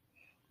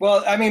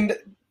 Well, I mean,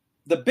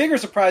 the bigger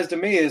surprise to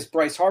me is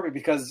Bryce Harper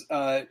because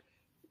the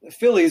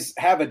Phillies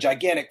have a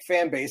gigantic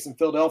fan base and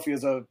Philadelphia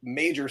is a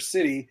major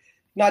city.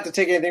 Not to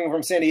take anything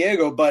from San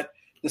Diego, but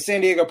the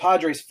San Diego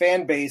Padres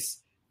fan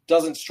base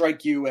doesn't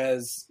strike you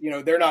as,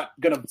 they're not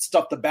going to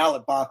stuff the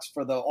ballot box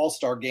for the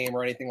All-Star game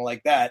or anything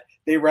like that.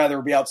 They'd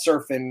rather be out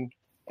surfing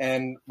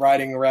and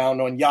riding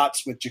around on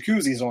yachts with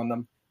jacuzzis on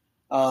them.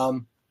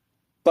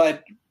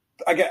 But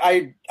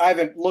I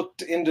haven't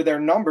looked into their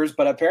numbers,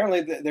 but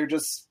apparently they're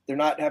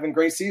not having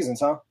great seasons,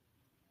 huh?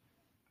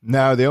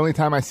 No, the only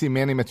time I see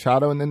Manny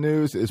Machado in the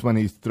news is when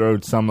he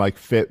throwed some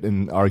fit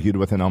and argued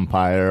with an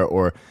umpire,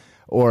 or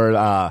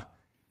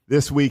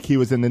this week he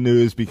was in the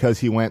news because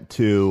he went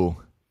to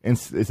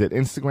is it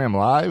Instagram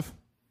Live?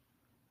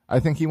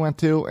 I think he went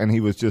to, and he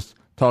was just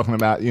talking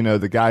about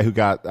the guy who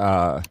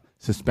got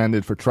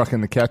suspended for trucking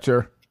the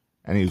catcher,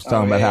 and he was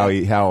talking about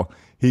how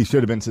he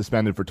should have been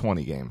suspended for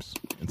 20 games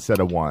instead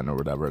of 1 or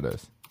whatever it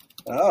is.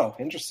 Oh,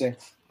 interesting.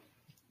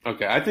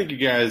 Okay, I think you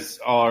guys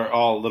are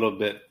all a little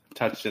bit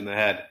touched in the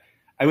head.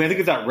 I mean, I think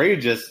it's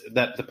outrageous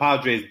that the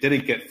Padres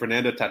didn't get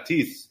Fernando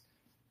Tatis,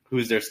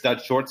 who's their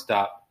stud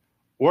shortstop,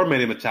 or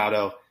Manny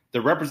Machado.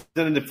 The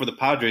representative for the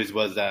Padres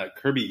was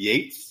Kirby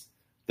Yates,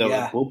 the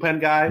bullpen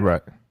guy.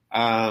 Right.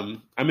 I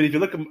mean, if you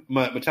look at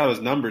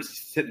Machado's numbers,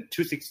 he's hitting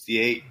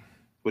 268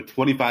 with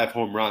 25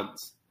 home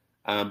runs.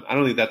 I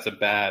don't think that's a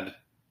bad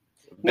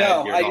year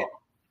at all.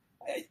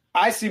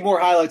 I see more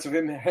highlights of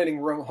him hitting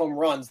home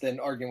runs than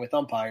arguing with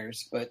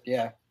umpires, but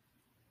yeah.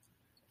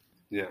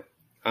 Yeah.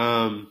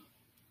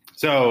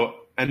 So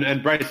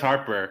Bryce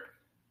Harper,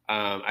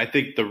 I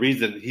think the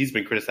reason he's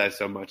been criticized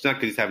so much, not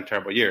because he's having a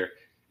terrible year,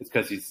 it's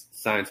because he's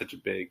signed such a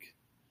big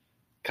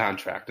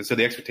contract. And so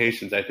the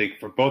expectations, I think,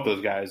 for both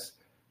those guys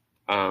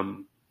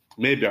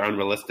maybe are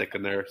unrealistic,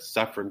 and they're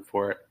suffering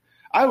for it.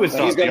 I always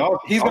thought he's going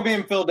to be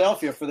in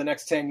Philadelphia for the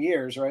next 10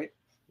 years, right?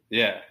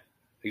 Yeah,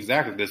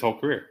 exactly. This whole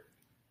career.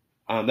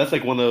 That's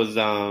like one of those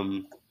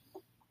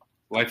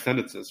life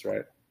sentences,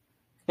 right?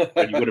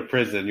 When you go to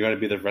prison, you got to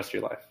be there the rest of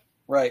your life.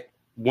 Right.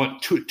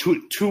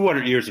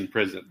 200 years in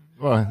prison.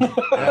 Well,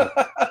 yeah.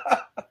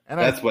 And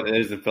that's what it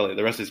is in Philly.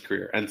 The rest of his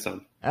career and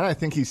some. And I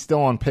think he's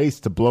still on pace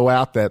to blow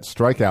out that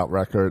strikeout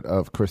record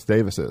of Chris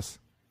Davis's.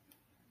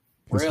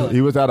 Really? He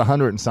was at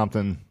 100 and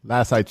something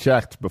last I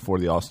checked before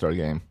the All-Star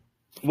game.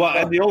 Well,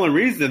 and the only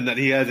reason that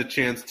he has a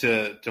chance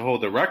to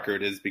hold the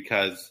record is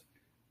because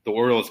the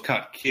Orioles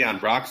cut Keon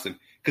Broxton.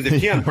 Because if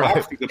Keon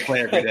Broxton could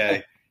play every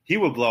day, he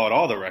would blow out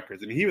all the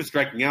records. I mean, he was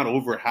striking out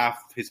over half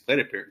his plate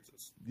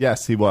appearances.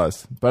 Yes, he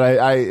was. But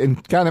I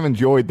kind of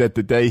enjoyed that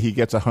the day he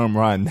gets a home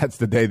run, that's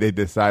the day they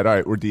decide, all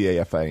right, we're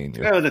DAFAing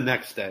you. That was the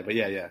next day, but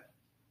yeah.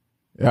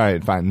 All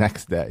right, fine,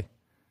 next day.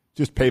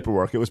 Just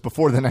paperwork. It was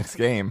before the next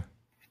game.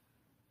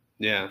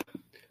 Yeah.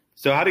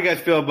 So how do you guys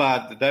feel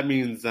about that?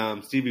 Means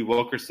Stevie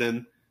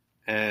Wilkerson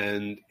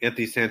and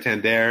Anthony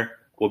Santander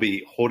will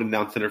be holding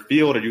down center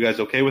field. Are you guys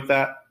okay with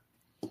that?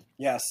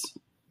 Yes.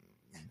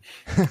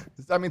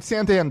 I mean,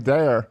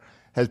 Santander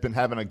has been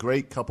having a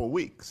great couple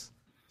weeks.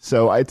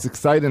 So it's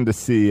exciting to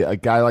see a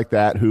guy like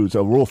that who's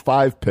a Rule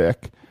 5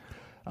 pick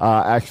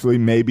actually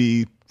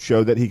maybe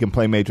show that he can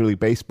play Major League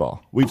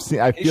Baseball. He's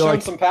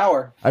shown some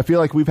power. I feel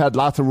like we've had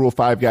lots of Rule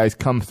 5 guys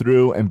come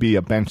through and be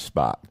a bench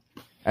spot,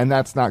 and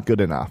that's not good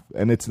enough.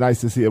 And it's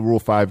nice to see a Rule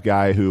 5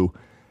 guy who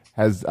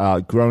has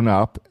grown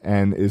up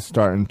and is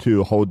starting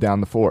to hold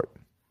down the fort.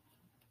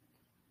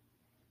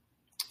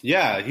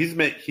 Yeah,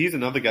 he's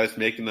another guy that's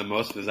making the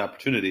most of his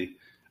opportunity.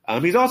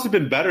 He's also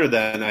been better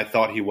than I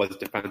thought he was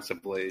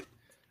defensively.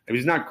 I mean,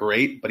 he's not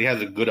great, but he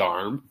has a good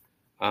arm.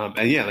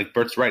 And yeah, like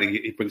Bert's right,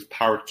 he brings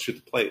power to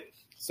the plate.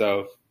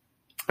 So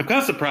I'm kind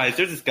of surprised.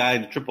 There's this guy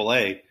in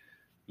AAA,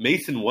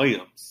 Mason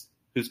Williams,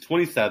 who's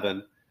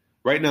 27.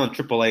 Right now in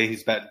AAA,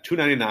 he's batting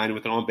 .299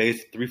 with an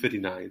on-base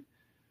 359.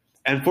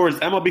 And for his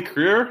MLB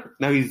career,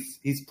 now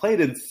he's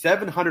played in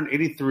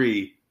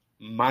 783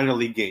 minor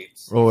league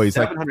games. Oh, he's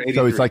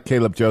like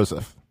Caleb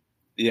Joseph.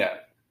 Yeah.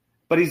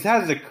 But he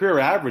has a career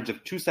average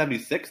of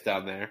 276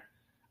 down there.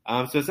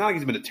 So it's not like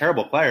he's been a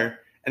terrible player.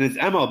 And his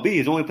MLB,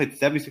 he's only played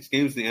 76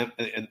 games in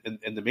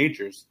the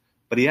majors,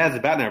 but he has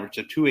a batting average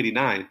of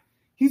 289.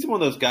 He's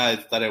one of those guys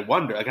that I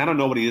wonder, I don't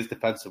know what he is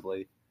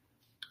defensively.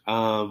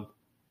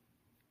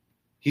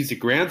 He's a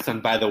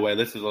grandson, by the way.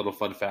 This is a little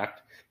fun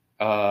fact.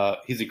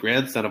 He's a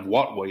grandson of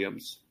Walt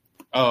Williams.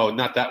 Oh,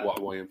 not that Walt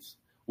Williams.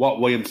 Walt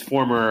Williams,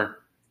 former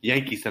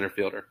Yankee center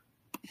fielder.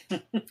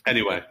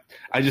 Anyway,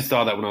 I just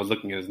saw that when I was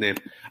looking at his name.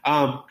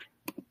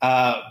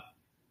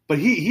 But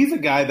he's a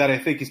guy that I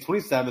think he's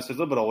 27, so he's a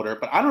little bit older.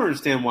 But I don't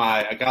understand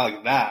why a guy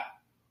like that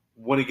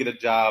wouldn't get a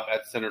job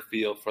at center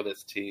field for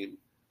this team.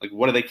 Like,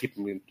 what are they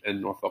keeping him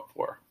in Norfolk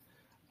for?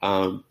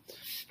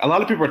 A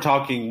lot of people are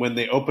talking when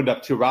they opened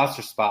up 2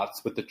 roster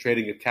spots with the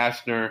trading of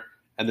Cashner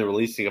and the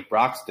releasing of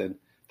Broxton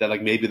that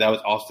like maybe that was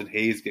Austin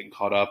Hayes getting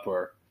caught up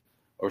or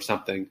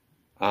something.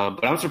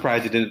 But I'm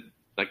surprised he didn't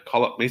like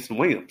call up Mason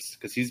Williams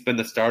because he's been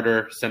the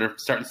starting center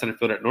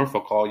fielder at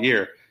Norfolk all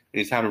year, and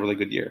he's having a really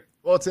good year.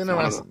 Well, it's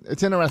interesting.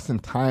 It's interesting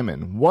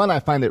timing. One, I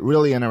find it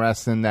really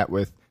interesting that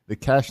with the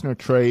Cashner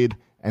trade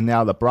and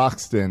now the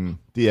Broxton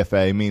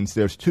DFA means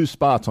there's 2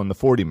 spots on the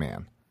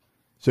 40-man.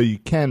 So you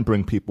can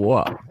bring people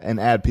up and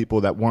add people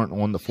that weren't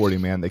on the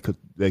 40-man.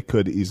 They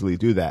could easily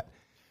do that.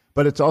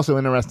 But it's also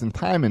interesting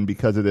timing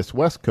because of this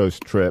West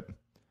Coast trip,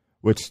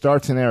 which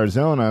starts in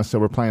Arizona. So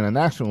we're playing a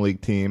National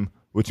League team,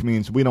 which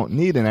means we don't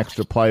need an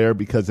extra player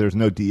because there's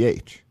no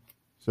DH.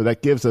 So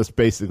that gives us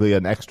basically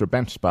an extra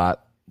bench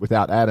spot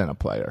without adding a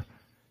player.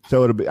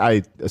 So it'll be.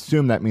 I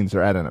assume that means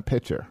they're adding a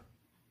pitcher.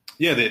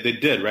 Yeah, they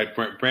did, right?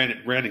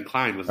 Brandon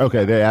Klein was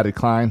okay. They added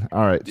Klein.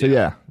 All right.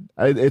 So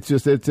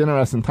it's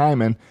interesting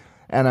timing,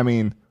 and I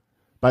mean,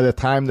 by the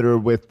time they're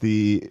with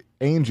the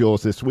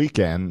Angels this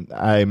weekend,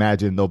 I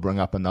imagine they'll bring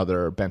up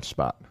another bench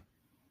spot.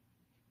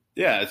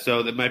 Yeah,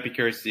 so they might be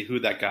curious to see who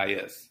that guy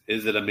is.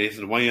 Is it a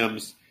Mason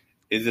Williams?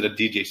 Is it a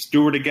DJ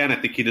Stewart again? I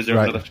think he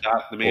deserves another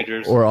shot in the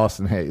majors. Or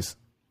Austin Hayes.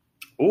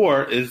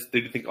 Or do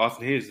you think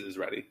Austin Hayes is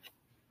ready?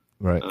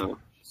 Right.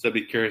 So I'd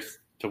be curious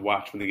to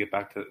watch when they get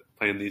back to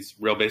playing these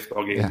real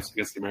baseball games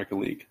against the American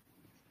League.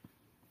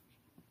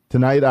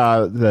 Tonight,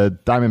 the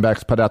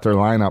Diamondbacks put out their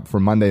lineup for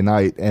Monday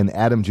night, and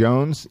Adam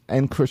Jones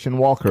and Christian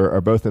Walker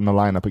are both in the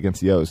lineup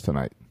against the O's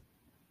tonight.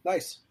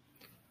 Nice.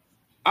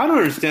 I don't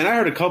understand. I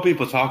heard a couple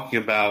people talking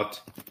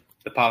about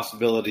the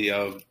possibility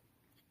of,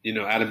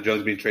 Adam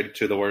Jones being traded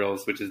to the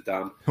Orioles, which is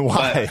dumb.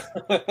 Why?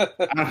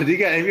 Have you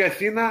guys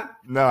seen that?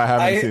 No, I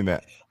haven't seen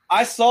that.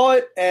 I saw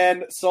it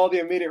and saw the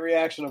immediate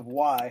reaction of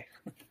why.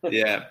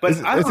 Yeah, but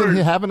isn't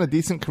he having a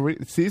decent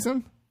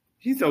season?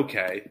 He's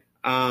okay.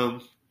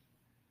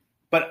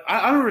 But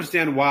I don't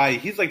understand why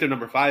he's like their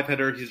number 5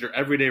 hitter. He's their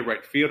everyday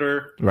right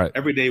fielder. Right.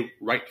 Everyday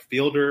right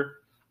fielder.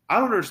 I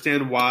don't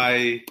understand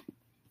why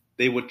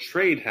they would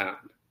trade him.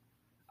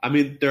 I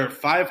mean, they're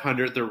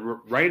 500. They're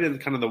right in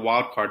kind of the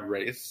wild card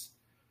race.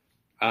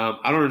 I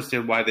don't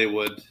understand why they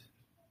would.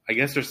 I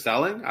guess they're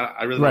selling.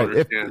 I really don't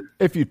understand.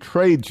 If you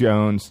trade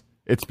Jones,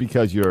 it's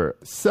because you're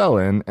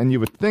selling, and you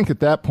would think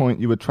at that point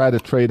you would try to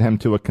trade him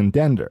to a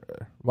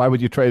contender. Why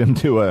would you trade him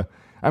to a?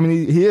 I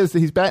mean,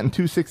 he's batting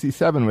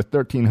 .267 with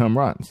 13 home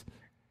runs.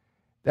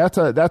 That's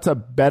a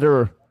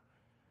better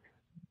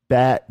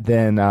bat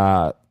than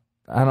I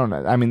don't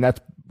know. I mean, I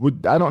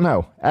don't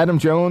know. Adam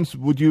Jones,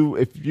 would you,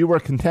 if you were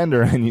a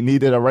contender and you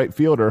needed a right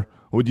fielder,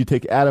 would you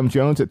take Adam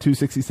Jones at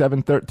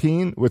 .267,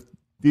 13 with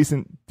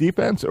decent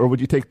defense, or would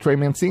you take Trey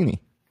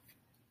Mancini?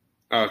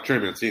 Trey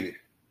Mancini.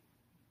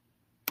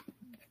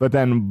 But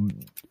then,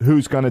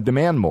 who's going to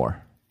demand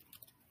more?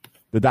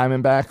 The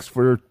Diamondbacks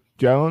for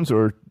Jones,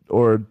 or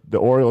the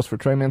Orioles for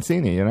Trey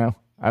Mancini?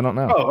 I don't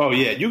know. Oh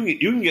yeah, you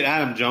can get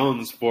Adam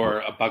Jones for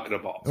a bucket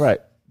of balls. Right.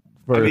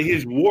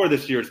 His WAR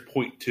this year is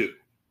 .2.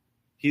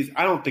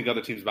 I don't think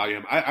other teams value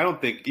him. I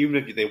don't think, even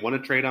if they want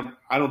to trade him,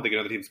 I don't think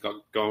another team's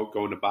going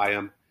to buy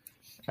him.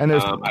 And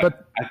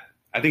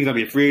I think he's going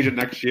to be a free agent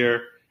next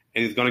year,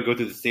 and he's going to go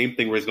through the same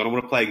thing where he's going to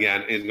want to play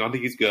again, and he's going to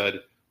think he's good,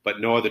 but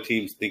no other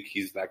teams think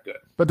he's that good.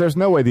 But there's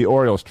no way the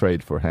Orioles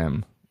trade for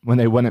him when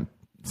they wouldn't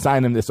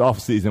sign him this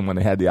offseason when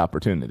they had the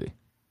opportunity.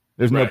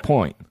 There's no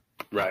point.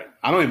 Right.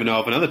 I don't even know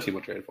if another team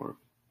will trade for him.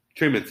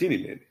 Trey Mancini,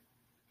 maybe.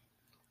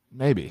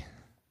 Maybe.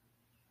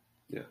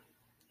 Yeah.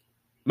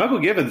 Michael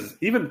Givens,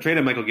 even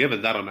trading Michael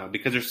Givens, I don't know,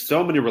 because there's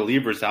so many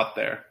relievers out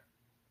there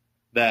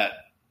that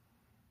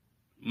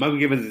Michael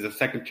Givens is a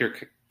second-tier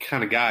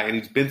kind of guy, and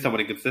he's been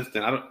somewhat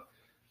inconsistent. I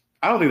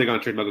don't think they're going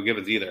to trade Michael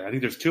Givens either. I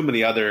think there's too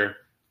many other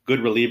good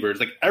relievers.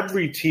 Like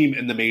every team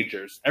in the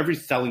majors, every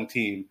selling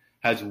team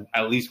has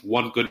at least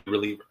one good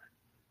reliever.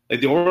 Like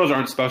the Orioles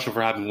aren't special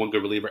for having one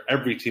good reliever.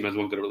 Every team has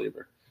one good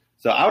reliever.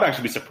 So I would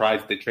actually be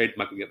surprised if they trade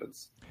Michael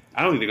Givens.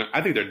 I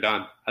think they're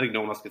done. I think no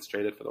one else gets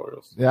traded for the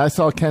Orioles. Yeah, I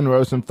saw Ken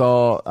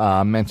Rosenthal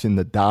mention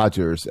the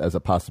Dodgers as a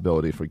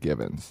possibility for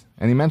Givens.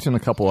 And he mentioned a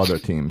couple other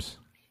teams.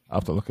 I'll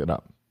have to look it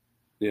up.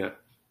 Yeah.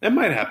 It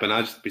might happen.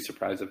 I'd just be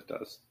surprised if it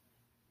does.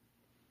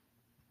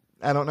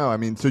 I don't know. I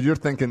mean, so you're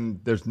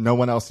thinking there's no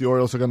one else the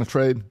Orioles are going to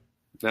trade?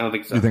 I don't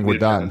think so. You think we're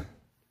done?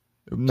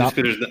 Just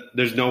because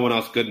there's no one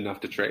else good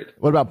enough to trade.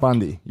 What about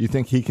Bundy? You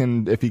think he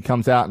can, if he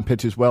comes out and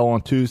pitches well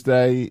on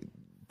Tuesday,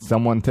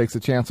 someone takes a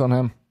chance on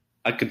him?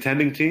 A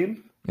contending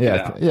team?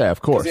 Yeah,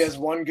 of course. Because he has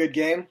one good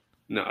game?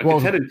 No,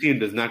 contending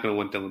team is not going to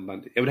want Dylan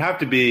Bundy. It would have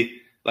to be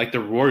like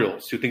the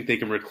Royals, who think they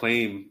can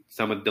reclaim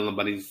some of Dylan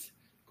Bundy's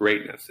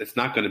greatness. It's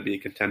not going to be a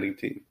contending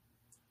team.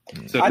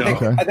 So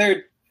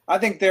I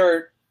think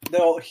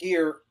they'll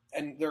hear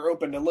and they're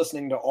open to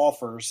listening to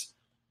offers,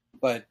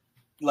 but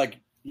like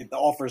the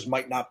offers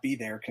might not be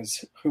there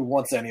because who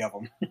wants any of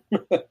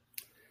them?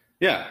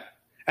 Yeah.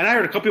 And I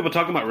heard a couple people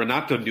talking about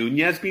Renato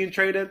Nunez being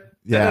traded.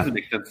 That doesn't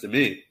make sense to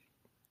me.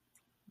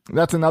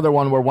 That's another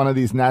one where one of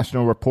these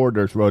national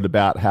reporters wrote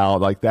about how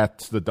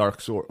that's the dark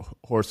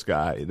horse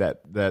guy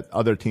that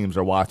other teams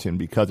are watching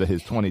because of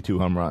his 22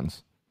 home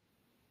runs.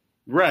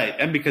 Right,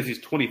 and because he's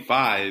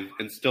 25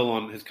 and still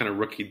on his kind of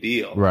rookie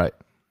deal. Right.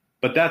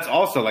 But that's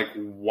also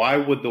why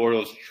would the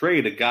Orioles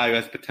trade a guy who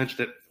has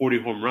potential at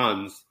 40 home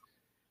runs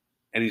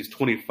and he's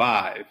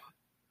 25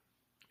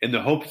 in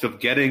the hopes of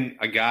getting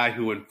a guy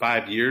who in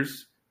 5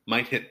 years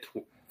might hit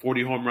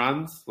 40 home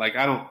runs?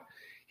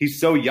 He's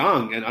so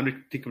young and under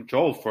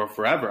control for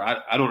forever.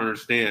 I don't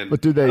understand.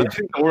 But do they? I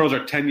think the Orioles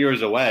are 10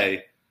 years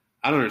away.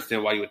 I don't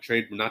understand why you would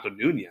trade Renato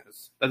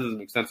Nunez. That doesn't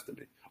make sense to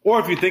me. Or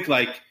if you think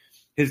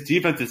his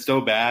defense is so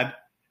bad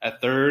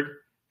at third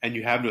and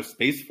you have no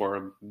space for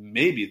him,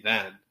 maybe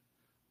then.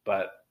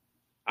 But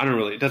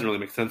it doesn't really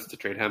make sense to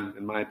trade him,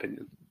 in my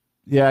opinion.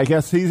 Yeah, I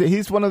guess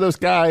he's one of those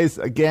guys,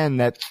 again,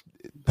 that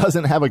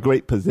doesn't have a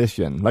great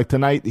position. Like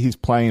tonight, he's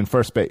playing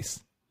first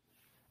base.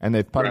 And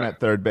they've put him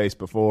at third base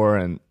before,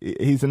 and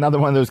he's another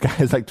one of those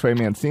guys like Trey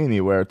Mancini,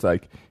 where it's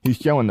like he's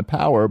showing the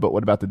power, but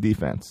what about the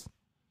defense?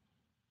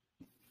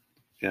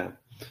 Yeah.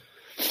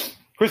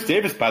 Chris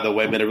Davis, by the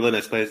way, made a really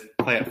nice play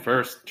at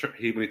first. When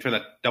he turned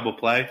that double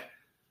play,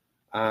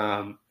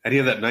 and he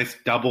had that nice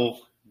double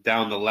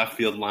down the left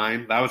field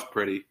line. That was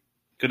pretty.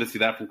 Good to see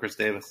that from Chris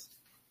Davis.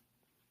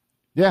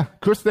 Yeah,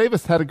 Chris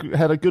Davis had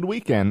a good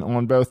weekend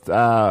on both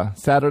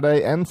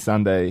Saturday and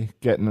Sunday,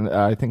 getting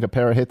I think a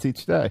pair of hits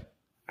each day.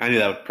 I knew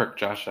that would perk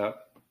Josh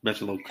up.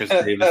 Mention a little Chris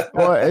Davis.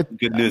 Well,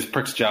 good news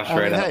perks Josh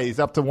right up. Hey, he's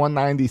up to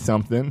 190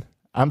 something.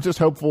 I'm just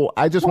hopeful.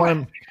 I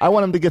want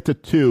him to get to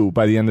 2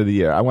 by the end of the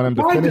year. I want him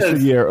to finish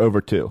the year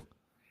over 2.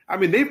 I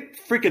mean, they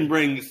freaking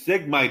bring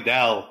Sig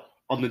Mejdal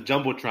on the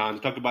Jumbotron to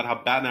talk about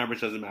how batting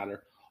average doesn't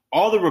matter.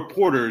 All the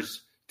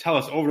reporters tell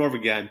us over and over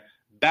again,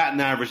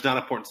 batting average not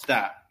an important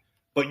stat.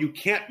 But you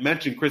can't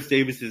mention Chris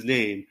Davis's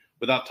name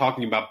without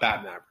talking about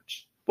batting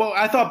average. Well,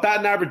 I thought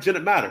batting average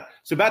didn't matter.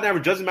 So batting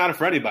average doesn't matter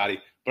for anybody.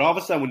 But all of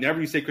a sudden, whenever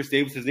you say Chris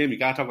Davis's name, you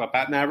got to talk about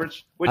batting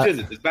average. Which is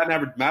it? Does batting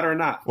average matter or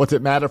not? What's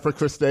it matter for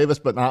Chris Davis,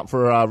 but not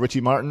for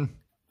Richie Martin?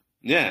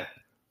 Yeah.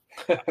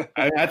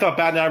 I thought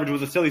batting average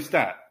was a silly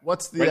stat.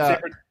 What's the right,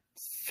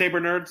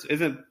 Saber Nerds?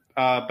 Isn't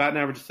batting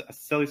average a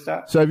silly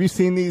stat? So have you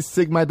seen these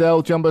Sig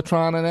Mejdal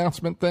Jumbotron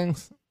announcement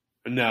things?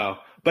 No.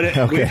 But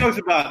when he talks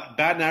about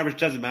batting average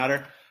doesn't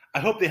matter,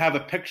 I hope they have a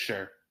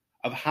picture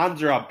of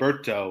Hanser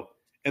Alberto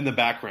in the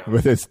background.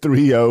 With his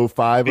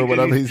 305 or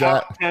whatever he's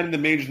at. Top 10 in the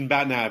majors in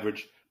batting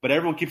average, but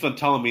everyone keeps on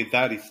telling me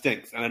that he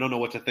stinks, and I don't know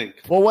what to think.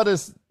 Well,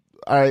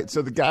 all right,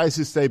 so the guys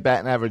who say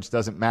batting average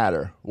doesn't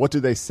matter, what do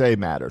they say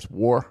matters?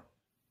 WAR?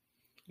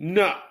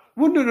 No.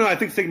 Well, no. I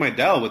think Sig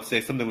Mejdal would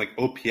say something like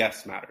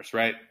OPS matters,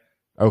 right?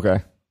 Okay.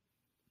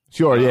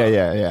 Sure,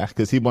 yeah,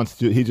 because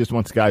he just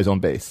wants guys on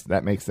base.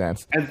 That makes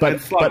sense. And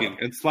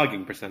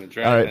slugging percentage,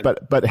 right? All right,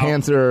 but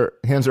Hanser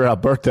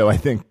Alberto, I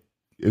think,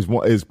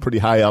 is pretty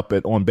high up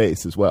at on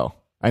base as well.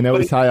 I know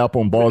he's high up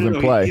on balls in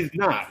play. He's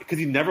not, because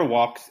he never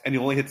walks and he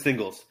only hits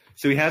singles.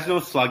 So he has no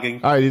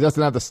slugging. All right, he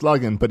doesn't have the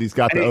slugging, but he's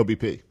got the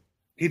OBP.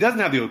 He doesn't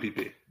have the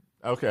OBP.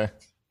 Okay.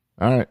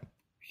 All right.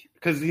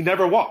 Because he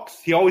never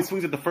walks. He always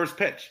swings at the first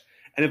pitch.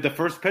 And if the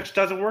first pitch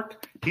doesn't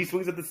work, he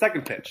swings at the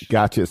second pitch.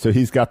 Gotcha. So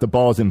he's got the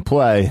balls in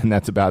play, and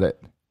that's about it.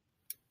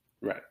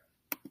 Right.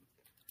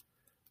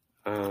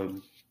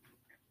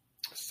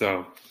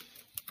 So,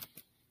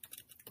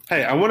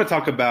 hey, I want to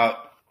talk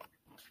about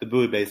the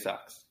Bowie Bay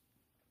Sox.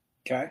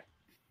 Okay.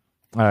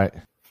 All right.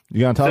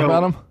 You going to talk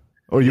about them?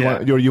 Or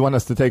you want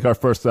us to take our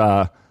first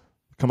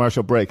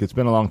commercial break? It's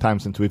been a long time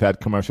since we've had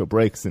commercial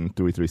breaks in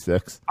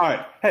 336. All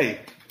right.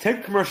 Hey, take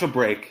a commercial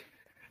break.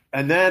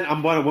 And then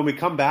when we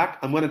come back,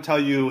 I'm going to tell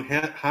you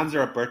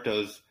Hanser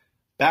Alberto's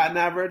batting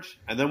average,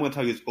 and then I'm going to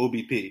tell you his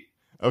OBP.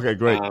 Okay,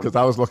 great, because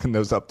I was looking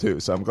those up too,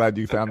 so I'm glad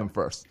you found them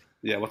first.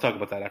 Yeah, we'll talk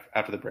about that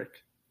after the break.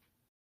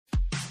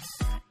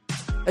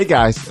 Hey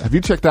guys, have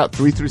you checked out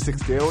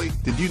 336 Daily?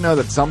 Did you know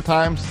that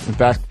sometimes, in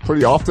fact,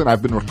 pretty often,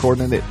 I've been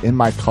recording it in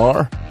my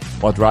car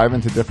while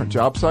driving to different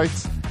job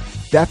sites?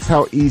 That's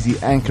how easy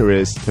Anchor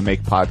is to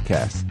make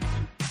podcasts.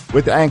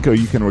 With Anchor,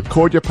 you can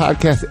record your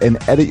podcast and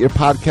edit your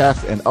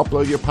podcast and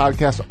upload your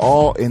podcast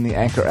all in the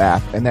Anchor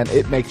app, and then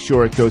it makes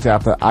sure it goes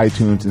out to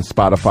iTunes and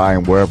Spotify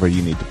and wherever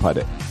you need to put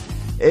it.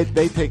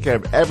 They take care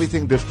of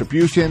everything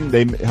distribution.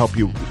 They help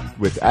you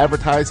with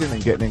advertising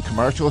and getting in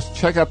commercials.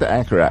 Check out the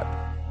Anchor app.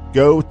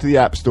 Go to the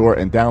App Store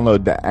and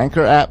download the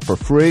Anchor app for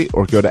free,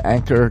 or go to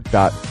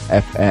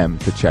anchor.fm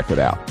to check it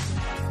out.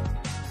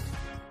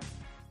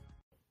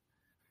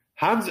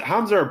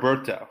 Hanser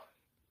Alberto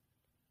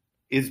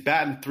is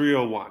batting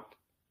 .301.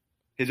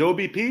 His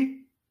OBP,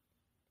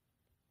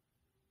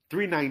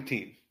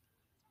 .319.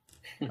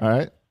 All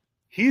right.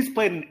 He's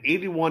played in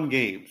 81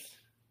 games.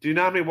 Do you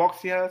know how many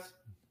walks he has?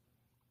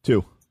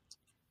 2.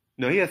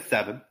 No, he has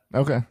 7.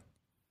 Okay.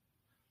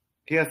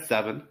 He has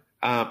 7.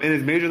 In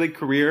his major league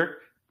career,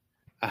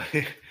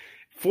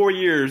 4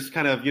 years,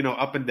 kind of,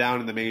 up and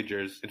down in the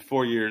majors. In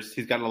 4 years,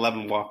 he's gotten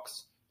 11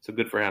 walks. So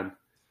good for him.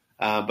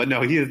 But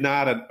no, he is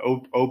not an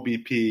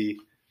OBP.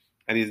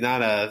 And he's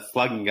not a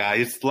slugging guy.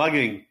 He's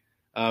slugging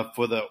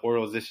for the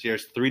Orioles this year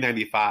is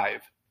 .395.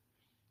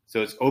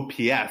 So it's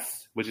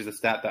OPS, which is a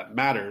stat that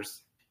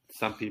matters to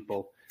some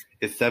people,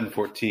 is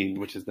 .714,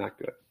 which is not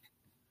good.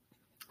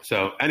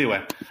 So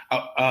anyway,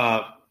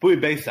 Bowie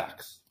Bay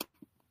Sox.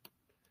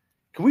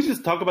 Can we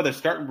just talk about their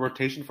starting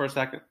rotation for a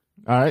second?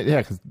 All right, yeah,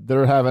 because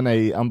they're having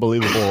a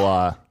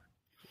unbelievable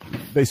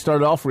they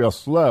started off real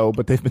slow,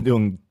 but they've been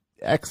doing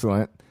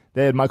excellent.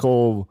 They had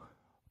Michael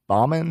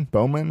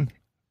Bowman.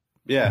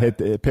 Yeah.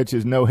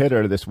 Pitches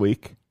no-hitter this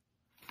week.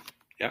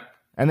 Yeah.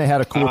 And they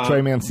had a cool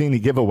Trey Mancini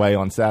giveaway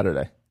on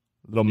Saturday.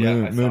 Little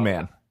moon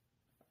man.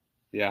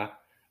 Yeah.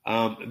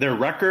 Their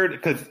record,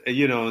 because,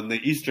 in the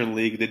Eastern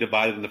League, they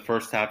divided in the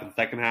first half and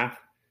second half.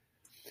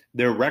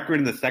 Their record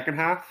in the second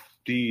half,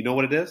 do you know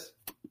what it is?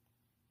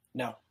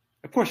 No.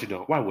 Of course you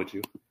don't. Why would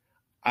you?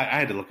 I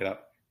had to look it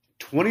up.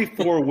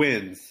 24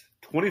 wins,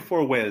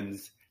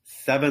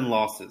 7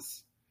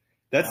 losses.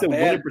 That's Not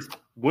a bad.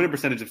 winning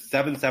percentage of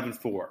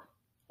 7.74.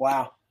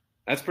 Wow.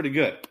 That's pretty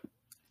good.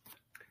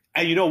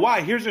 And you know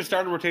why? Here's their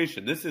starting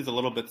rotation. This is a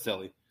little bit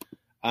silly.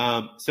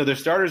 So their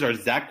starters are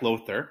Zach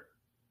Lothar,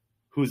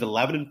 who's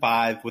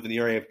 11-5 with an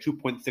ERA of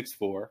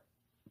 2.64.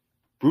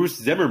 Bruce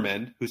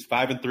Zimmerman, who's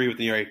 5-3 with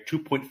an ERA of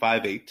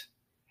 2.58.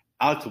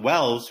 Alex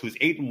Wells, who's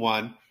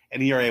 8-1,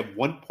 an ERA of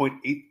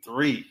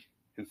 1.83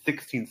 in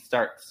 16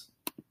 starts.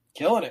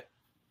 Killing it.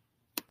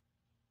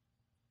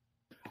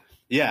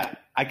 Yeah,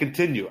 I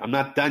continue. I'm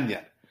not done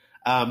yet.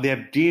 They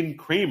have Dean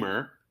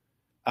Kramer,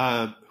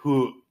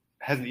 who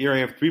has an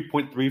ERA of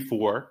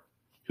 3.34,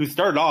 who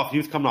started off, he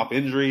was coming off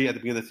injury at the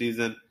beginning of the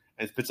season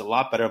and has pitched a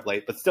lot better of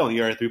late, but still an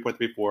ERA of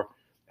 3.34.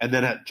 And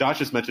then Josh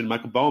just mentioned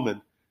Michael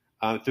Bowman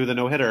through the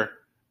no-hitter,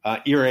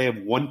 ERA of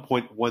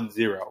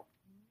 1.10.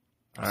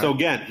 So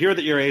again, here are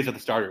the ERAs of the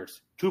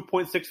starters: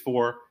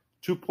 2.64,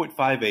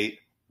 2.58,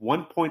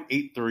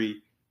 1.83,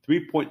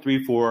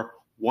 3.34,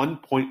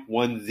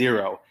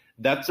 1.10.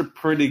 That's a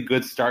pretty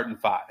good starting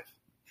five.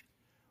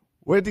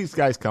 Where did these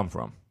guys come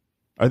from?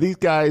 Are these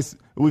guys?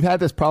 We've had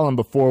this problem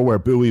before where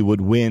Bowie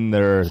would win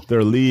their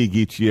league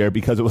each year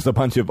because it was a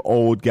bunch of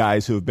old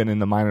guys who have been in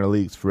the minor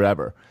leagues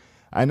forever.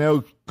 I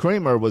know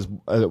Kramer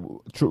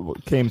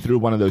came through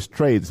one of those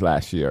trades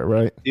last year,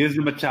 right? Izzy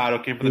Machado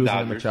came from the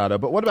Dodgers. Machado.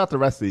 But what about the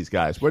rest of these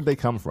guys? Where'd they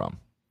come from?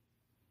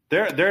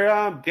 They're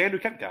Dan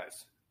Duquette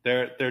guys.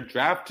 They're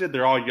drafted.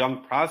 They're all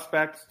young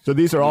prospects. So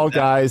these are all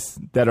guys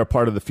that are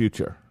part of the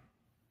future.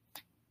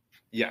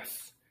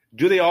 Yes.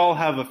 Do they all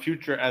have a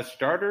future as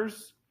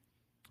starters?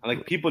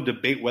 Like, people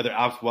debate whether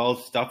Alex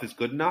Wells' stuff is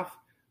good enough,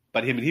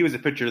 but he was a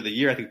pitcher of the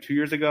year, I think, 2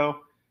 years ago.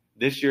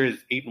 This year is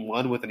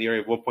 8-1 with an ERA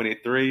of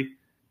 1.83.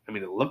 I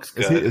mean, it looks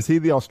good. Is he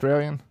the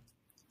Australian?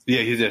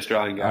 Yeah, he's the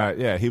Australian guy.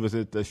 Yeah, he was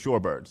at the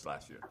Shorebirds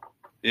last year.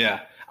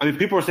 Yeah. I mean,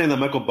 people were saying that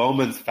Michael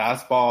Bowman's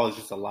fastball is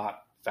just a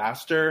lot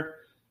faster.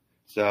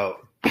 So,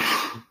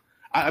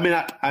 I mean,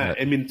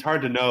 it's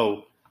hard to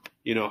know,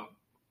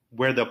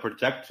 where they'll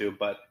project to,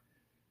 but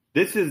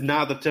this is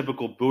not the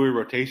typical Bowie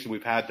rotation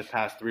we've had the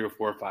past 3 or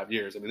 4 or 5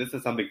 years. I mean, this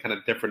is something kind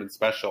of different and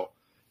special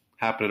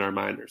happening in our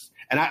minors.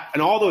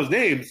 And all those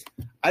names,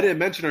 I didn't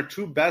mention our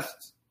two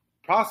best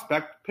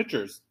prospect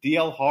pitchers,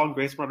 DL Hall and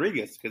Grayson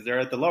Rodriguez, because they're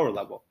at the lower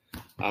level.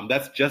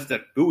 That's just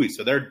at Bowie.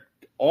 So they're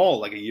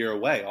all like a year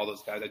away, all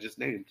those guys I just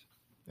named.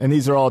 And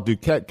these are all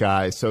Duquette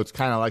guys. So it's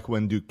kind of like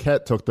when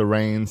Duquette took the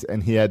reins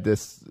and he had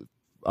this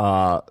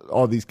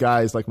all these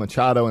guys like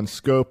Machado and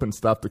Scope and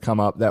stuff to come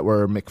up that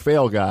were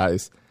McPhail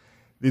guys.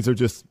 These are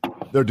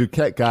they're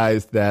Duquette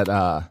guys that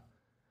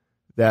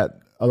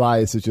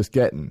Elias is just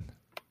getting.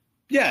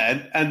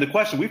 Yeah, and the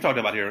question we've talked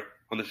about here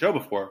on the show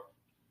before,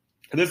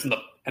 and this is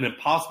an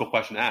impossible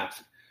question to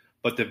ask,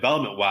 but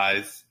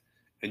development-wise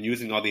and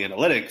using all the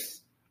analytics,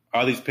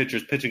 are these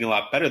pitchers pitching a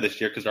lot better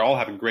this year because they're all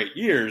having great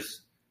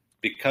years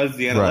because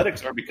the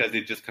analytics or because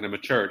they just kind of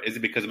matured? Is it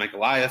because of Mike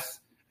Elias,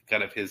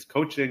 kind of his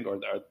coaching or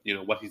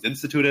what he's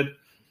instituted?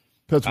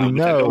 Because we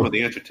know, I don't know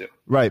the answer to.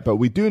 Right, but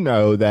we do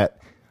know that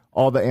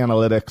all the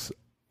analytics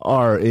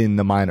are in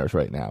the minors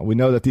right now. We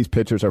know that these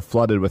pitchers are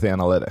flooded with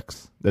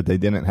analytics that they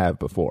didn't have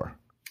before.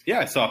 Yeah,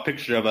 I saw a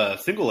picture of a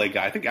single-A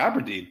guy, I think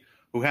Aberdeen,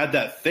 who had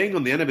that thing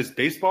on the end of his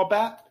baseball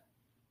bat.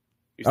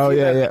 Yeah.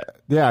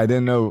 I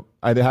didn't know.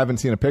 I haven't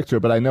seen a picture,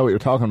 but I know what you're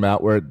talking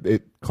about, where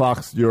it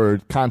clocks your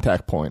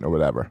contact point or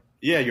whatever.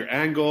 Yeah, your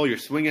angle, your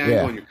swing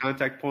angle, and your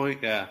contact point.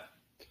 Yeah.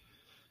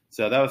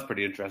 So that was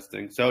pretty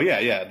interesting. So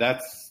yeah,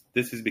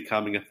 this is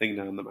becoming a thing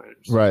now in the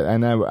minors. Right. I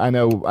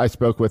know. I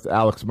spoke with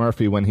Alex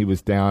Murphy when he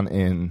was down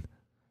in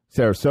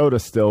Sarasota,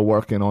 still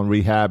working on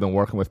rehab and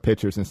working with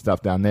pitchers and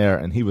stuff down there,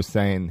 and he was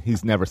saying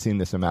he's never seen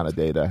this amount of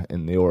data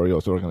in the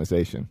Orioles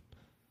organization.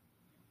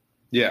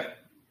 Yeah.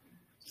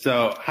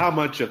 So how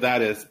much of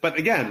that is? But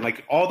again,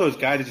 like all those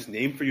guys I just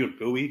named for you at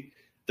Bowie,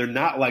 they're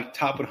not like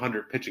top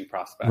 100 pitching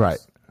prospects. Right.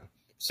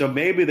 So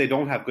maybe they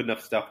don't have good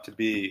enough stuff to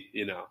be,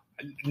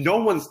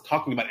 no one's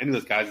talking about any of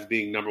those guys as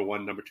being number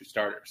 1, number 2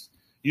 starters.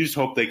 You just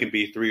hope they can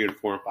be 3 and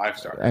 4 and 5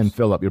 starters. And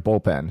fill up your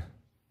bullpen.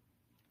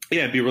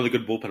 Yeah, and be really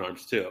good bullpen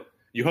arms too.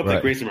 You hope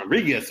that Grayson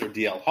Rodriguez or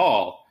DL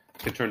Hall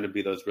can turn to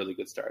be those really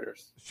good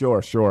starters.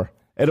 Sure.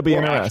 It'll be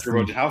interesting.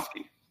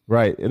 Wojciechowski.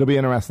 Right. It'll be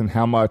interesting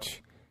how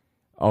much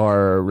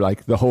are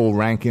like the whole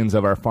rankings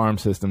of our farm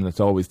system that's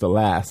always the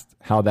last,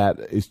 how that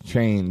is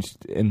changed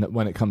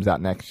when it comes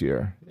out next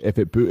year. If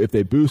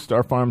they boost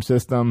our farm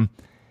system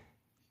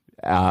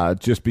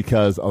just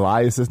because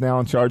Elias is now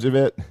in charge of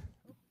it,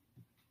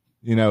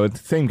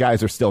 the same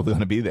guys are still going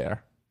to be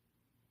there.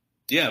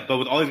 Yeah, but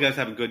with all these guys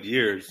having good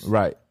years.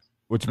 Right.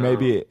 Which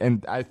maybe,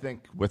 and I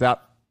think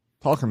without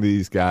talking to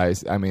these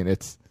guys, I mean,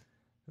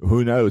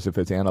 who knows if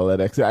it's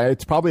analytics.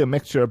 It's probably a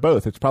mixture of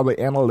both. It's probably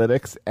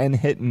analytics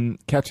and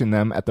catching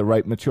them at the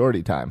right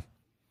maturity time.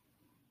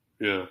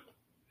 Yeah.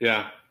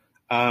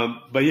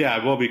 But yeah,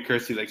 I will be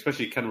curious,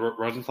 especially Ken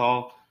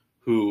Rosenthal,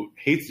 who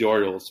hates the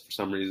Orioles for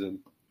some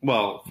reason.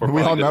 Well,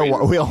 we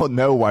all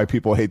know why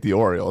people hate the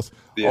Orioles.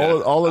 Yeah.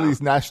 All of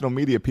these national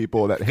media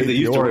people that hate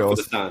the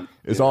Orioles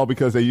is all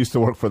because they used to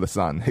work for the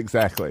Sun.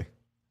 Exactly.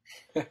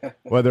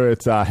 Whether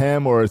it's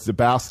him or it's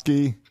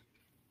Zabowski,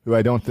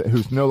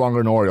 who's no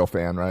longer an Oriole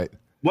fan, right?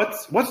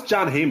 What's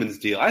John Heyman's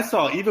deal? I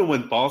saw even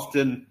when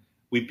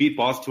we beat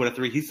Boston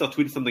 2-3, he still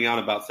tweeted something out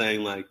about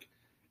saying like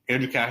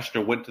Andrew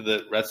Cashner went to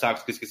the Red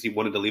Sox because he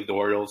wanted to leave the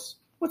Orioles.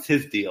 What's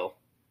his deal?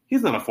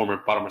 He's not a former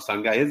Baltimore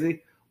Sun guy, is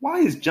he? Why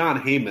is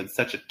John Heyman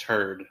such a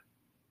turd?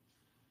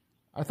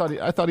 I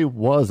thought he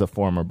was a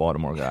former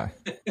Baltimore guy.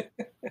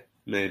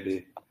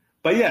 Maybe.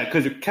 But yeah,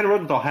 because Ken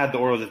Rosenthal had the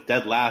Orioles as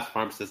dead last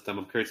farm system.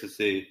 I'm curious to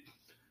see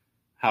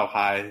how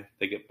high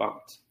they get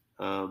bumped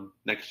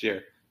next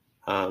year.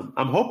 I'm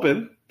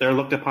hoping they're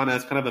looked upon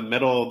as kind of a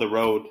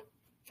middle-of-the-road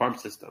farm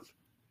system.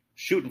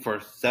 Shooting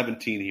for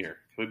 17 here.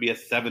 Can we be a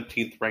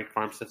 17th ranked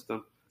farm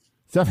system?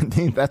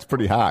 17th? That's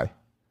pretty high.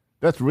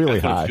 That's really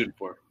That's what high. I'm shooting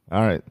for.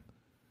 All right.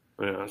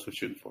 Yeah, that's what I'm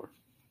shooting for.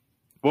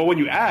 Well, when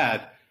you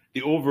add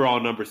the overall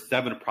number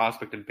 7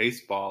 prospect in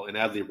baseball in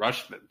Adley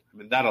Rutschman, I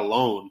mean, that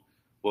alone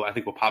I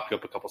think will pop you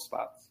up a couple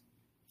spots.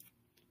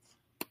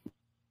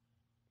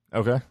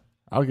 Okay.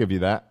 I'll give you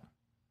that.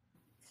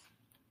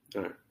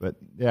 All right. But,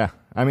 yeah,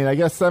 I mean, I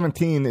guess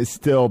 17 is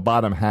still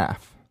bottom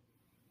half.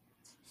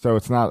 So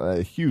it's not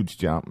a huge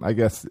jump. I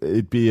guess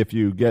it'd be if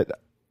you get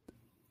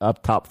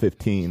up top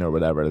 15 or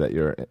whatever that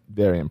you're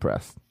very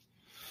impressed.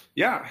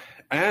 Yeah,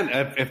 and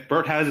if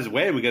Bert has his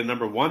way, we get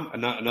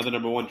another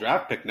number 1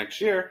 draft pick next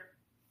year.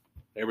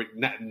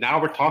 Now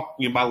we're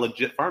talking about a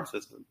legit farm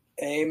system.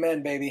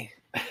 Amen, baby.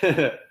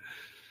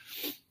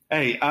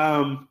 Hey,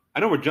 I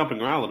know we're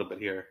jumping around a little bit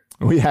here.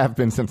 We have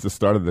been since the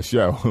start of the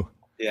show.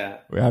 Yeah,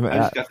 we haven't. I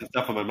just got some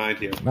stuff on my mind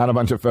here. Not a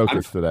bunch of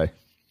focus today.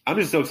 I'm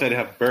just so excited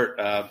to have Bert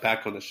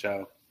back on the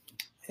show.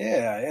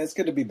 Yeah, it's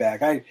good to be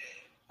back.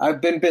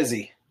 I've been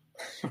busy.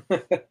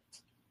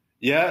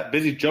 Yeah,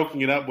 busy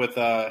joking it up with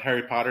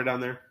Harry Potter down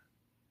there.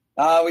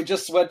 We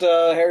just went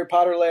to Harry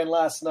Potter Land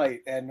last night,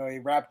 and we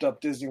wrapped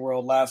up Disney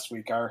World last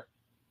week. Our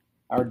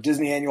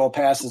Disney annual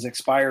pass has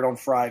expired on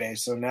Friday,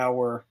 so now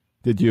we're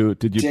did you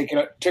taking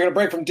a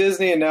break from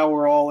Disney, and now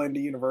we're all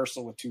into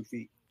Universal with 2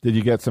 feet. Did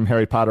you get some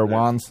Harry Potter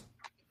wands?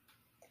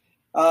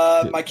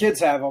 My kids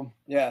have them.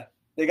 Yeah,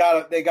 they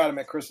got them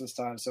at Christmas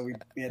time, so we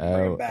had to bring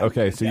them back.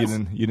 Okay, so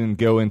you didn't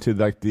go into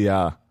like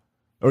the.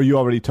 Or you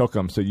already took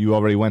them, so you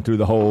already went through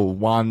the whole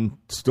wand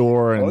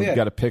store and you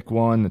got to pick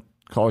one that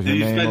calls your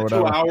name or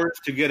whatever. Did you spend 2 hours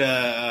to get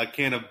a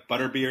can of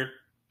butterbeer?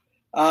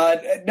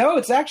 No,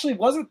 it actually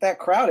wasn't that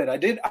crowded. I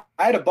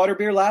had a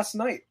butterbeer last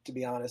night, to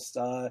be honest.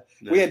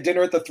 We had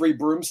dinner at the Three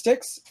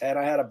Broomsticks, and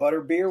I had a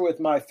butterbeer with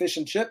my fish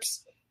and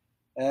chips.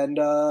 And,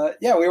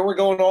 we were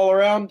going all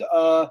around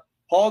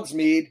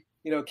Hogsmeade,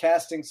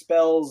 casting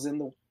spells in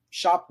the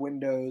shop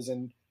windows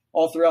and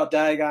all throughout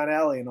Diagon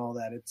Alley and all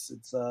that.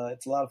 It's a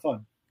lot of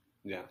fun.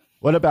 Yeah.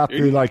 What about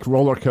the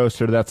roller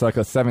coaster that's like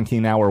a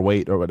 17-hour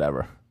wait or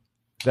whatever?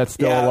 That's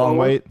still a long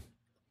wait?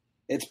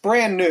 It's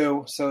brand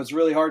new, so it's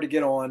really hard to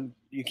get on.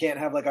 You can't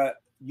have like a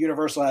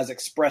Universal has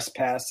Express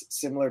Pass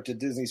similar to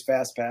Disney's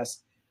Fast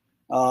Pass.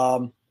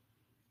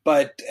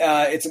 But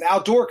it's an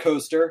outdoor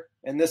coaster,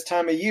 and this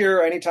time of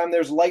year, anytime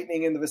there's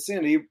lightning in the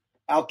vicinity,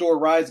 outdoor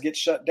rides get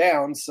shut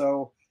down.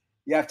 So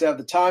you have to have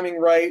the timing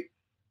right.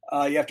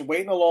 You have to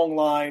wait in a long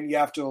line. You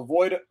have to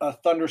avoid a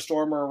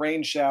thunderstorm or a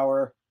rain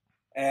shower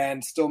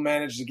and still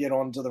manage to get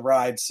onto the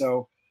ride.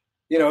 So,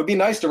 it'd be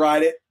nice to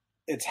ride it.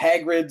 It's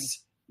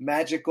Hagrid's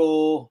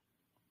magical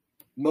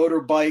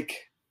motorbike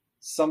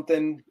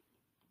something.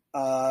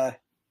 It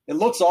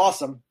looks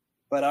awesome,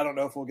 but I don't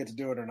know if we'll get to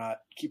do it or not.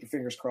 Keep your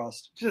fingers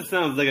crossed. Just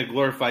sounds like a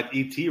glorified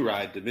ET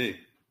ride to me.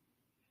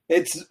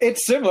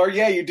 It's similar.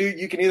 Yeah,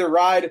 you can either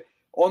ride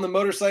on the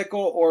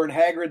motorcycle or in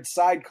Hagrid's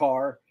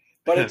sidecar,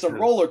 but it's a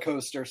roller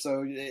coaster,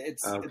 so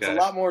it's a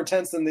lot more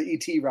intense than the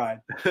ET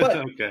ride. But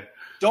okay.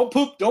 Don't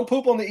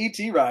poop on the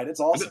ET ride. It's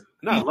awesome.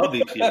 No, I love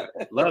the ET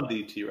ride. Love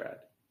the ET ride.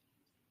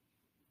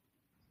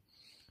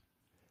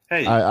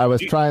 Hey, I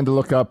was trying to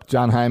look up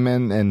John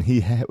Hyman, and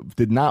he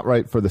did not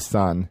write for the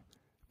Sun,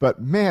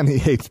 but man, he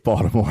hates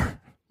Baltimore.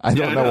 I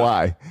don't know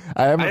why.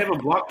 I have him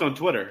blocked on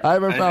Twitter. I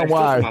haven't found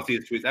why. I see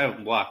his tweets. I have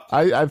him blocked.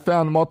 I've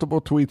found multiple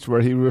tweets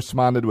where he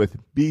responded with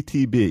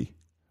BTB,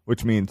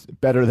 which means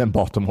better than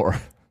Baltimore.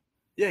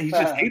 Yeah, he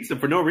just hates them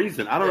for no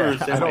reason. I don't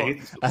understand why he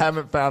hates them. I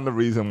haven't found the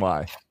reason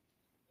why.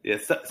 Yeah,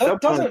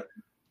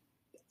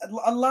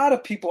 a lot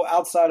of people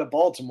outside of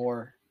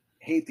Baltimore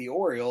hate the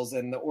Orioles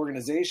and the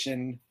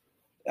organization.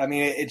 I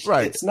mean,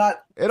 it's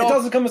not. It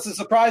doesn't come as a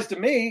surprise to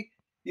me.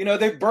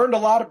 They've burned a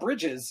lot of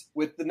bridges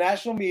with the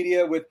national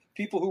media, with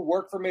people who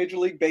work for Major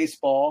League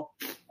Baseball.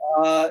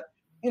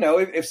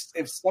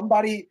 If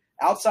somebody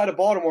outside of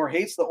Baltimore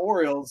hates the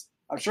Orioles,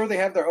 I'm sure they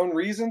have their own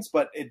reasons,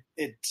 but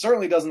it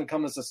certainly doesn't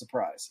come as a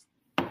surprise.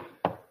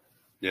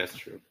 Yeah, it's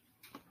true.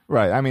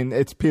 Right. I mean,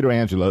 it's Peter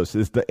Angelos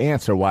is the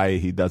answer why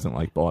he doesn't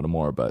like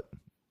Baltimore, but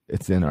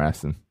it's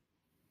interesting.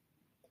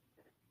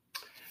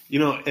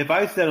 If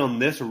I said on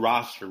this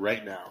roster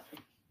right now,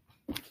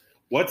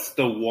 what's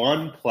the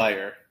one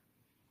player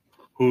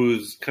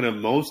who's kind of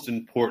most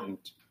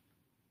important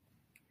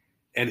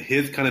and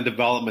his kind of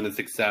development and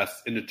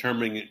success in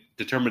determining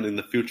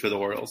the future of the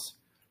Orioles?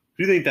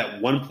 Who do you think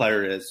that one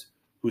player is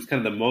who's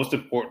kind of the most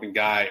important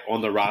guy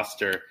on the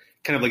roster?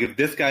 Kind of like if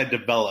this guy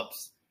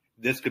develops,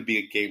 this could be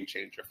a game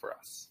changer for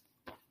us.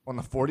 On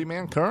the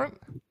 40-man current?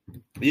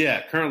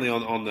 Yeah, currently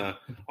on the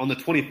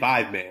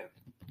 25-man.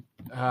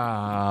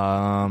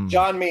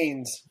 John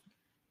Means.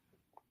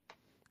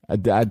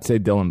 I'd say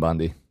Dylan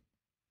Bundy.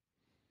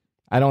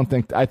 I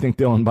think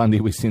Dylan Bundy,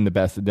 we've seen the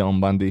best of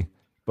Dylan Bundy.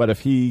 But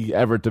if he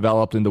ever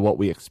developed into what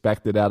we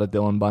expected out of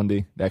Dylan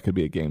Bundy, that could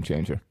be a game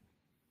changer.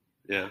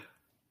 Yeah.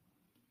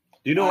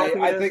 Do you know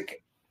I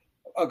think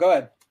oh, go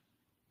ahead.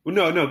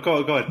 No,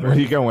 go ahead. Where are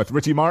you going with?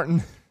 Richie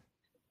Martin?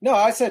 No,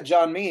 I said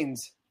John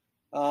Means.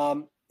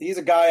 He's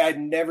a guy I'd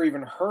never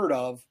even heard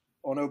of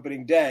on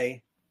opening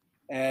day,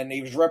 and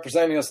he was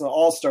representing us on the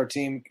All-Star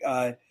team.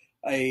 I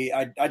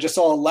just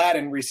saw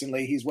Aladdin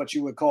recently. He's what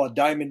you would call a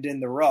diamond in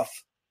the rough,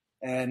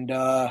 and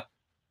I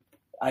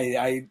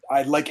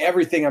like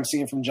everything I'm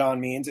seeing from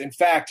John Means. In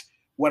fact,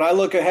 when I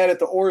look ahead at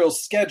the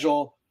Orioles'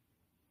 schedule,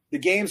 the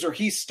games where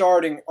he's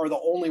starting are the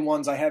only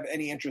ones I have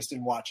any interest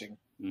in watching.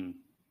 Mm.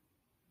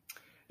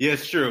 Yeah,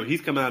 it's true.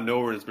 He's come out of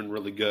nowhere and has been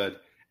really good.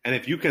 And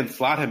if you can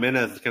slot him in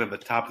as kind of a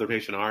top of the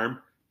rotation arm,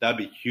 that'd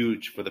be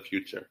huge for the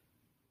future.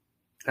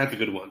 That's a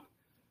good one.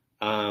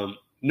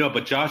 No,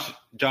 but Josh,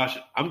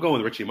 I'm going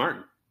with Richie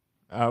Martin.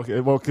 Okay,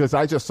 well, because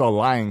I just saw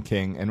Lion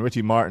King, and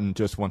Richie Martin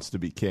just wants to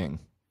be king.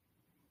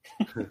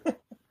 It's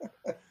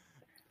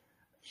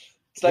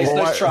nice,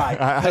 nice try.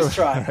 Nice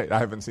try. Right, I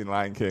haven't seen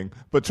Lion King,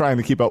 but trying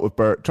to keep up with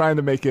Bert, trying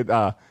to make it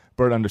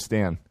Bert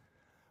understand.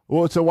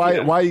 Well, so why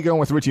are you going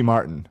with Richie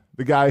Martin,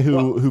 the guy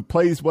who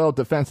plays well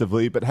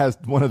defensively but has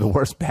one of the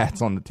worst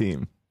bats on the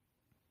team,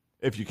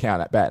 if you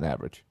count at batting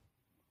average?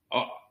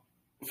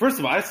 First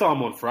of all, I saw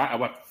him on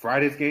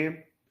Friday's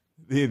game.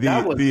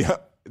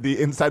 The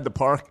inside the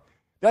park,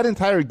 that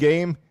entire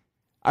game,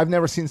 I've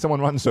never seen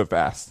someone run so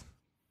fast.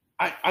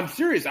 I'm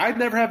serious. I'd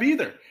never have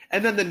either.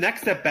 And then the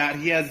next at bat,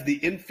 he has the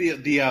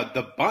infield,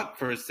 the bunt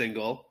for a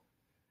single,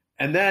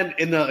 and then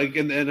in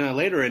a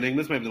later inning,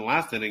 this might be the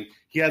last inning,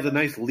 he has a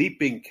nice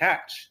leaping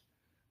catch,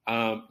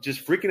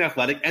 just freaking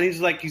athletic, and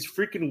he's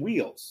freaking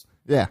wheels.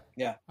 Yeah.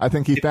 I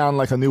think he found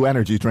like a new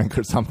energy drink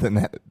or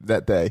something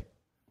that day.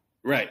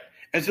 Right.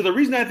 And so the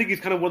reason I think he's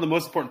kind of one of the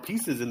most important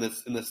pieces in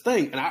this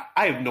thing, and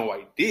I have no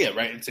idea,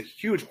 right? It's a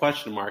huge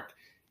question mark.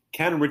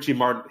 Can Richie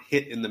Martin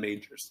hit in the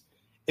majors?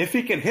 If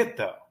he can hit,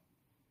 though,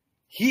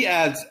 he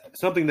adds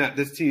something that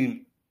this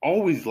team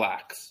always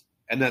lacks,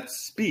 and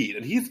that's speed.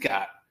 And he's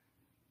got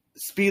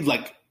speed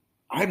like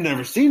I've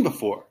never seen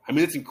before. I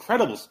mean, it's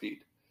incredible speed.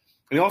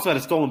 And he also had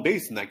a stolen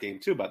base in that game,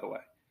 too, by the way.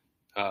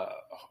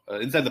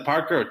 Inside the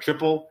Parker, a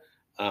triple,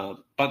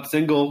 bunt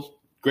single,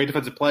 great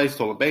defensive play,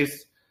 stolen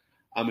base.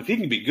 If he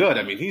can be good,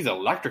 I mean, he's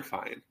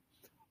electrifying.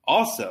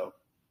 Also,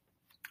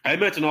 I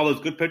mentioned all those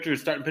good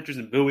pitchers, starting pitchers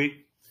in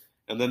Bowie,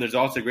 and then there's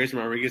also Grayson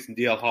Rodriguez and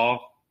DL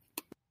Hall.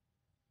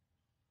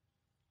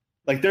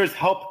 Like, there's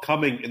help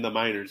coming in the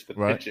minors with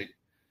pitching.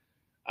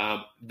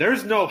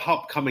 There's no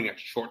help coming at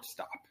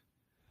shortstop.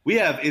 We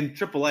have in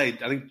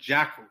AAA, I think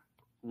Jack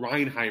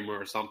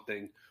Reinheimer or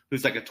something,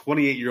 who's like a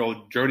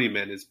 28-year-old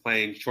journeyman, is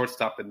playing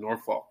shortstop in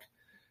Norfolk.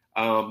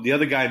 The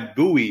other guy in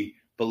Bowie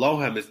below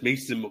him is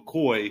Mason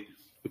McCoy,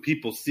 who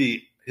people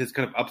see his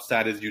kind of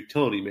upside as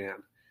utility man.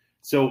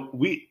 So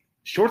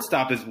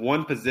shortstop is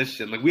one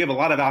position. Like, we have a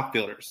lot of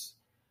outfielders,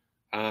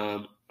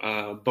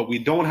 but we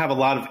don't have a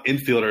lot of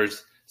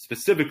infielders,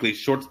 specifically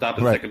shortstop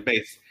and second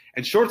base.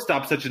 And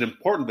shortstop is such an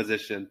important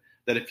position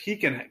that if he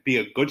can be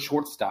a good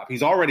shortstop,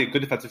 he's already a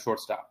good defensive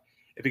shortstop.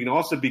 If he can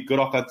also be good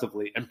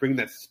offensively and bring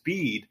that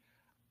speed,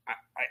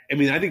 I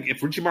mean, I think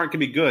if Richie Martin can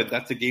be good,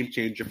 that's a game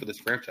changer for this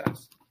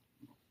franchise.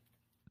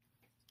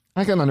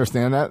 I can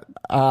understand that.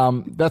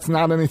 That's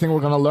not anything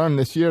we're going to learn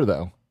this year,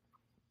 though.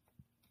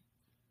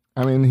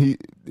 I mean,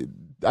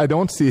 I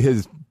don't see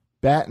his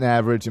batting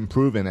average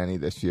improving any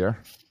this year.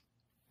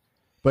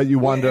 But you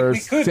wonder,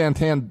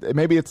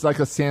 maybe it's like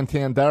a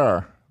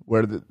Santander,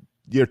 where the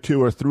year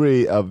 2 or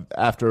 3 of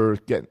after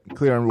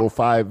clearing Rule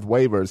 5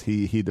 waivers,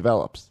 he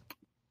develops.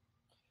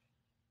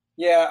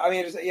 Yeah, I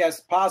mean,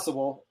 it's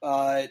possible,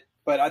 but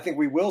I think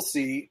we will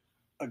see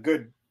a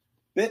good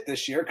bit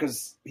this year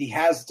because he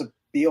has to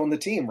be on the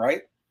team,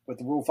 right? With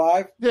the Rule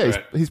 5. Yeah,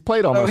 he's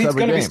played almost every game. He's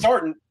going to be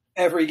starting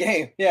every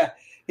game. Yeah,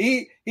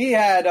 he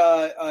had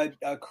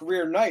a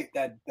career night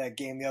that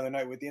game the other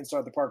night with the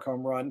inside the park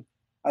home run.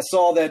 I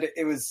saw that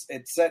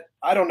it set,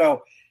 I don't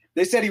know.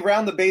 They said he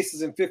rounded the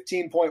bases in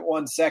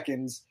 15.1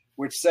 seconds,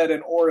 which set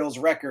an Orioles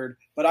record.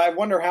 But I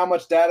wonder how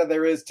much data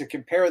there is to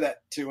compare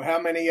that to.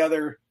 How many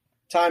other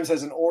times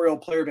has an Oriole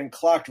player been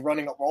clocked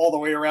running all the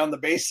way around the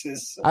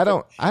bases? I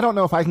don't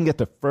know if I can get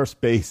to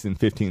first base in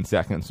 15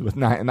 seconds with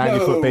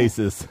 90-foot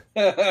bases.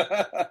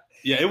 Yeah,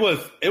 it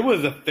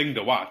was a thing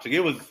to watch. Like,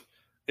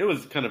 it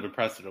was kind of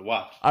impressive to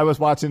watch. I was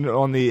watching it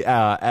on the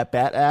At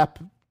Bat app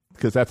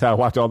because that's how I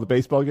watch all the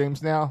baseball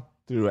games now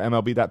through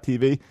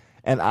MLB.tv.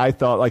 And I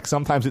thought, like,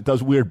 sometimes it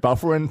does weird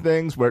buffering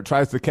things where it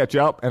tries to catch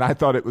up, and I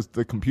thought it was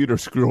the computer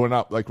screwing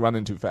up, like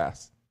running too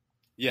fast.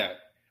 Yeah.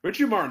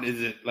 Richie Martin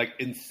is like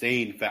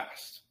insane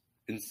fast.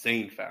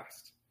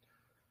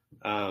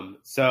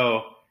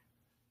 So,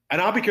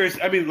 and I'll be curious.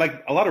 I mean,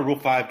 like a lot of Rule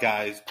 5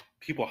 guys,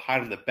 people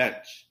hide on the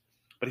bench,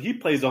 but he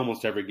plays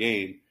almost every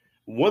game.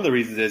 One of the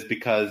reasons is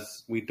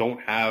because we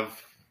don't have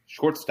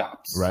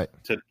shortstops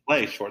to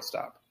play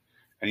shortstop.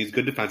 And he's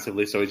good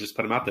defensively, so he just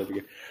put him out there every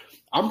game.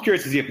 I'm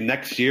curious to see if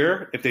next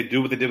year, if they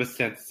do what they did with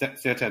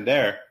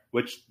Santander,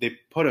 which they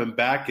put him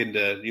back into,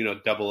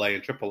 AA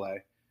and AAA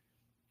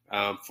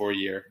for a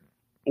year,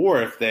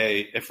 or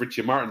if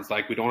Richie Martin's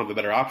like, we don't have a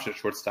better option at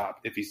shortstop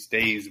if he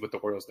stays with the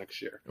Orioles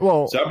next year.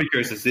 Well, so I'd be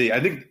curious to see. I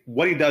think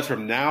what he does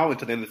from now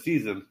until the end of the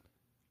season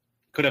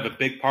could have a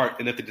big part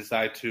in if they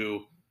decide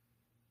to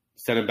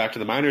send him back to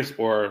the minors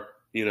or,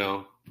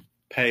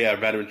 pay a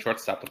veteran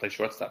shortstop to play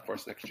shortstop for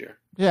us next year.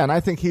 Yeah, and I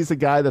think he's a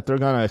guy that they're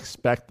going to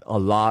expect a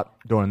lot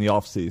during the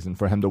offseason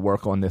for him to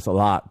work on this a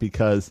lot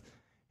because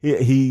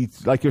he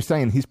like you're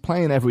saying, he's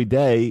playing every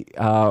day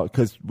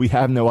because we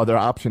have no other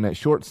option at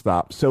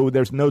shortstop. So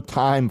there's no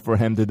time for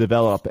him to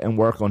develop and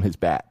work on his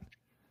bat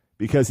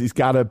because he's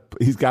got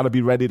to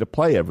be ready to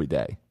play every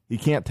day. He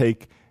can't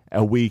take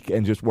a week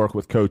and just work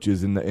with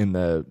coaches in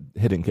the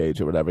hitting cage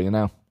or whatever,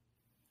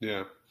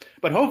 Yeah,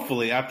 but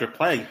hopefully after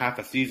playing half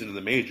a season in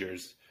the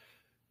majors,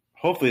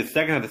 hopefully the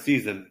second half of the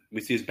season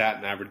we see his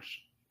batting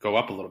average go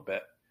up a little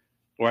bit,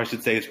 or I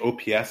should say his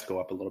OPS go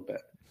up a little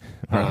bit.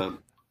 Well,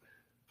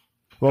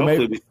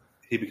 hopefully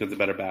he becomes a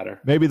better batter.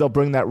 Maybe they'll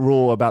bring that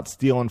rule about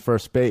stealing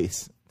first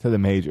base to the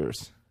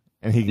majors,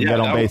 and he can get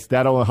on base.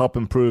 That'll help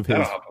improve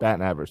his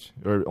batting average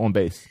or on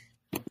base.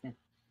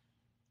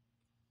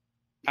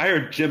 I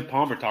heard Jim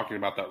Palmer talking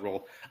about that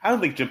rule. I don't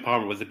think Jim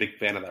Palmer was a big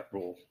fan of that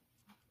rule.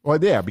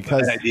 Well, yeah,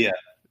 because that idea.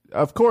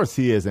 Of course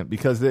he isn't,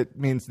 because it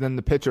means then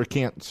the pitcher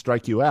can't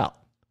strike you out.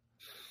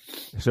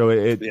 So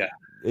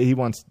he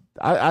wants.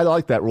 I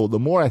like that rule. The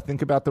more I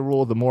think about the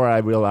rule, the more I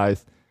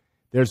realize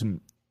there's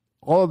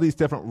all of these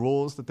different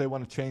rules that they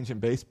want to change in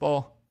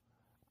baseball.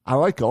 I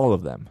like all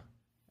of them,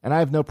 and I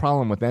have no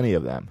problem with any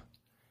of them.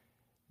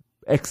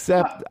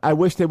 Except I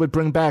wish they would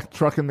bring back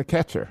trucking the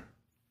catcher.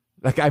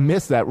 Like, I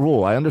miss that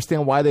rule. I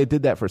understand why they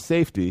did that for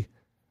safety,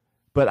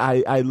 but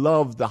I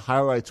love the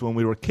highlights when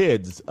we were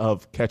kids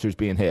of catchers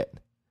being hit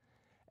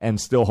and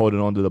still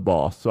holding on to the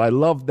ball. So I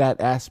love that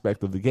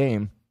aspect of the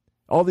game.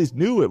 All these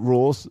new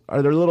rules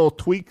are their little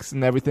tweaks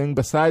and everything,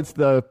 besides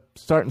the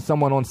starting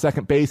someone on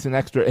second base in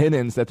extra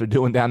innings that they're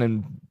doing down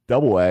in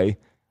AA.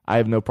 I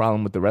have no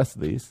problem with the rest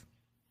of these.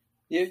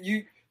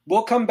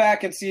 We'll come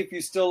back and see if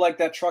you still like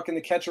that truck and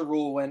the catcher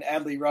rule when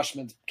Adley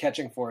Rushman's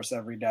catching for us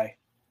every day.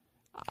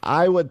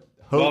 I would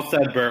hope. Well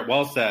said, Bert.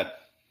 Well said.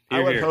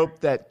 I would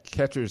hope that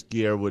catcher's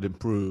gear would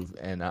improve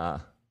in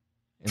the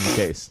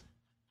case.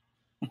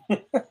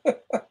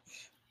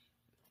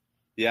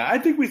 Yeah, I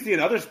think we see in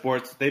other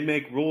sports they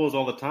make rules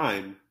all the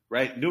time,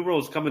 right? New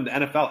rules come into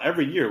NFL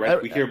every year,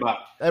 right? We hear about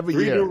every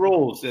 3 year. New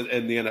rules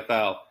in the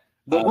NFL.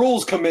 The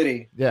rules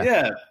committee.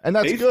 Yeah, and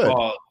that's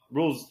baseball good.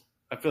 Rules,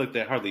 I feel like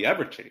they hardly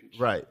ever change.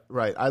 Right.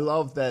 I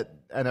love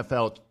that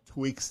NFL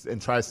tweaks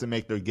and tries to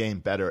make their game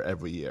better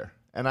every year.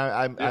 And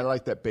I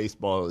like that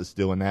baseball is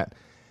doing that.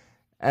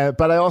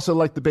 But I also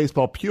like the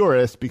baseball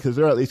purists because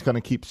they're at least going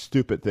to keep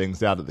stupid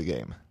things out of the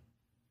game.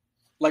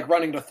 Like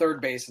running to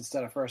third base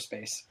instead of first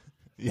base.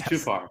 Yes. Too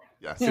far.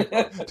 Yes,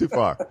 too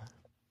far.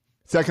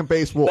 Second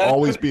base will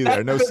always be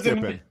there. No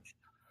skipping.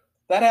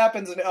 That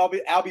happens in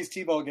Albie's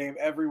T-ball game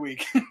every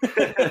week.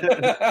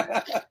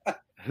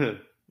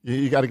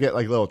 You got to get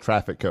like little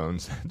traffic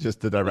cones just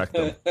to direct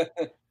them. All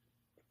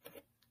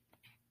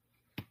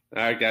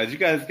right, guys. You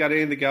guys got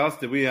anything else?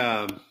 Did we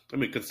let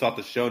me consult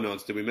the show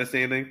notes. Did we miss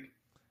anything?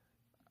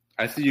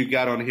 I see you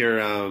got on here.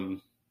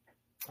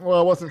 Well,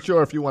 I wasn't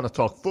sure if you want to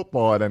talk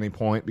football at any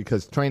point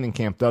because training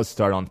camp does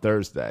start on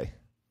Thursday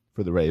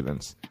for the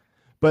Ravens.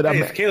 But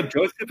is Caleb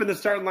Joseph in the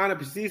starting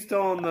lineup? Is he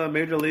still in the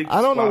major league? I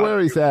don't know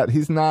where he's at.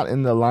 He's not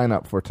in the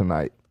lineup for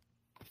tonight.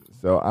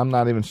 So I'm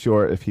not even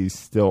sure if he's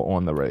still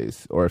on the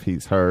Rays or if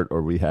he's hurt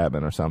or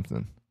rehabbing or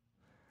something.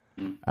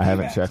 I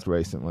haven't checked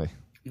recently.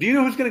 Do you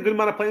know who's getting a good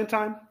amount of playing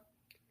time?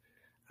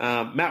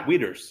 Matt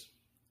Wieters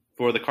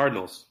for the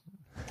Cardinals.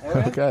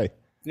 Okay.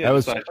 Yeah, I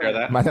share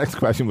that. My next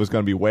question was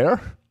going to be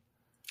where?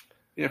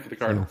 Yeah, for the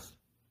Cardinals.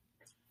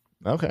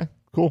 Okay,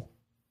 cool.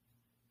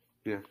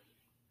 Yeah.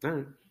 All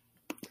right.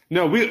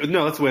 No,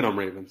 let's wait on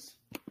Ravens.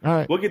 All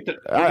right. We'll get the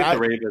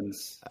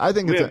Ravens. I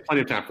think we have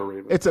plenty of time for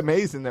Ravens. It's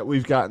amazing that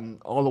we've gotten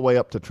all the way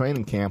up to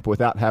training camp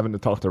without having to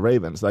talk to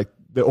Ravens. Like,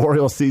 the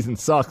Orioles season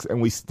sucks,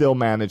 and we still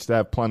manage to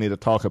have plenty to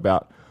talk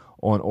about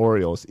on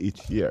Orioles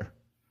each year.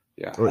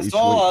 Yeah. I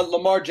saw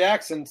Lamar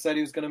Jackson said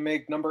he was going to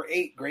make number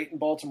 8 great in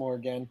Baltimore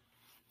again.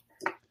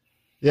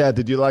 Yeah,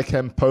 did you like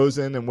him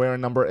posing and wearing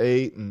number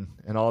 8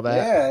 and all that?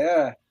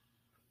 Yeah.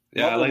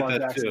 Yeah, Love I like Lamar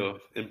that Jackson. too.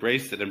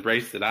 Embrace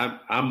it.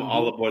 I'm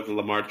all aboard the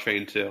Lamar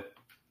train too.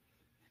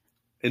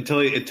 Until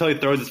he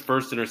throws his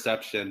first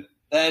interception.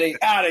 Then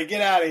get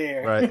out of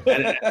here. Right.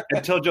 And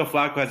until Joe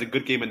Flacco has a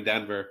good game in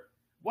Denver,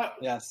 What?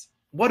 Yes.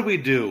 What do we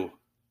do?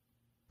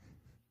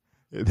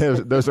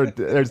 There's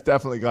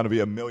definitely going to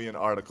be a million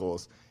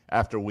articles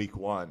after week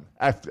one.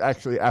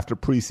 After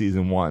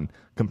preseason one,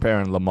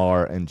 comparing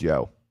Lamar and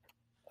Joe.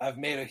 I've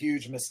made a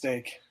huge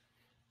mistake.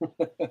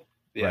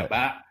 Yeah, Right.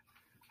 but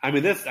I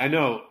mean, this, I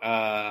know,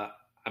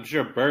 I'm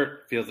sure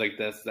Bert feels like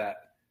this, that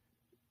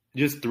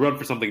just run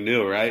for something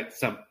new, right?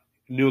 Some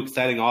new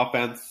exciting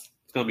offense.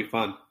 It's going to be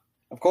fun.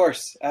 Of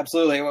course,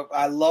 absolutely.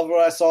 I love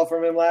what I saw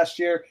from him last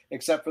year,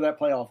 except for that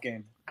playoff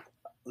game.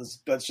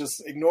 Let's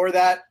just ignore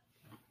that.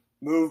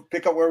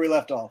 Pick up where we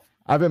left off.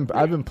 I've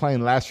been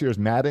playing last year's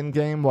Madden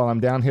game while I'm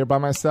down here by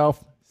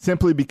myself,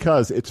 simply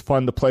because it's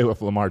fun to play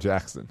with Lamar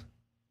Jackson.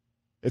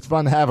 It's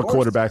fun to have a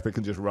quarterback that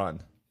can just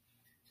run.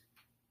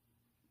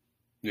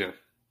 Yeah.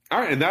 All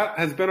right, and that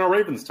has been our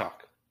Ravens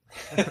talk.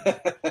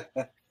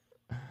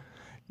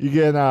 You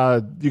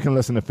can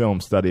listen to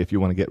Film Study if you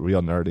want to get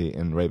real nerdy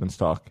in Ravens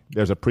talk.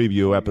 There's a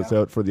preview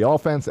episode for the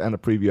offense and a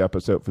preview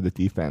episode for the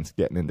defense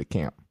getting into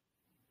camp.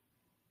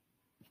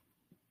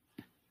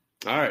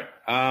 All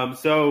right.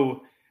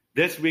 So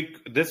this week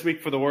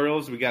for the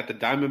Orioles, we got the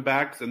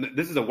Diamondbacks, and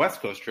this is a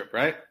West Coast trip,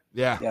 right?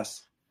 Yeah.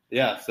 Yes.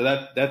 Yeah. So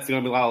that's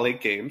going to be a lot of late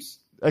games.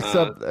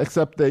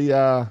 Except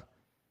the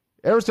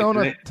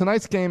Arizona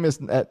tonight's game is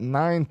at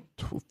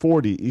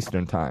 9:40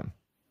 Eastern time.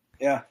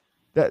 Yeah.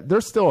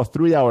 There's still a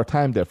 3-hour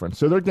time difference,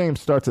 so their game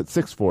starts at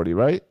 6:40,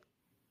 right?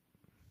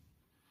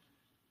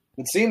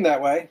 It seemed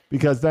that way.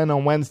 Because then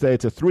on Wednesday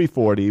it's a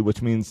 3:40,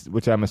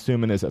 which I'm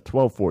assuming is a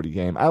 12:40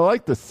 game. I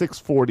like the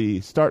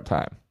 6:40 start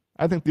time.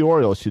 I think the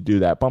Orioles should do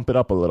that, bump it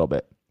up a little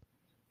bit.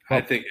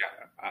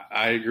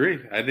 I agree.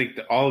 I think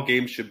that all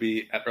games should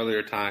be at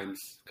earlier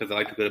times because I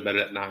like to go to bed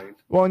at 9.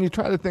 Well, and you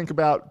try to think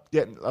about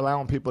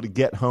allowing people to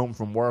get home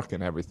from work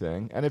and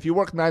everything. And if you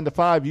work 9 to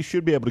 5, you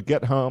should be able to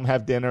get home,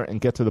 have dinner, and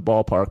get to the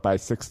ballpark by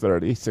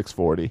 6:30,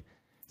 6:40.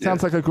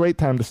 Sounds like a great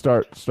time to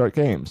start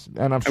games,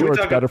 and I'm sure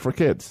it's better for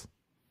kids.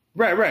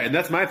 Right, and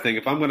that's my thing.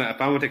 If I'm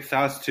gonna take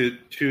Salas to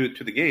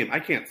the game, I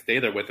can't stay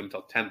there with him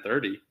until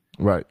 10:30.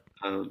 Right.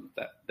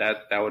 That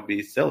would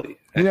be silly.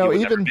 You know,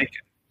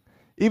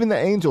 even the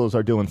Angels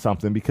are doing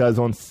something because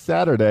on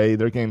Saturday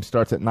their game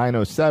starts at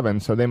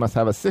 9:07, so they must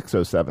have a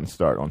 6:07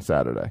 start on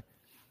Saturday.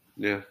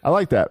 Yeah, I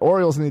like that.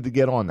 Orioles need to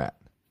get on that.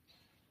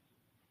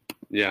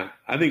 Yeah,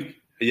 I think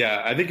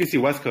you see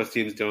West Coast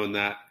teams doing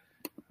that.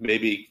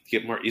 Maybe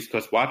get more East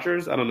Coast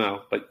watchers. I don't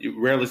know, but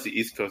you rarely see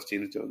East Coast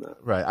teams doing that.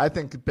 Right. I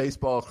think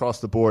baseball across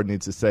the board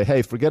needs to say,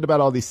 hey, forget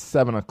about all these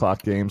 7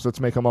 o'clock games.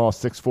 Let's make them all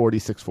 6:40,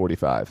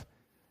 6:45,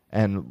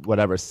 and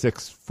whatever,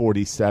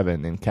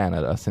 6:47 in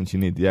Canada, since you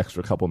need the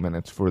extra couple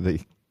minutes for the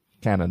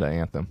Canada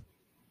anthem.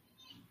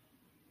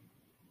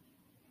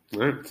 All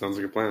right. Sounds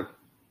like a plan.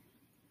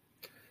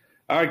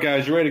 All right,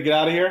 guys. You ready to get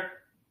out of here?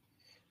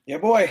 Yeah,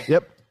 boy.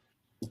 Yep.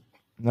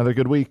 Another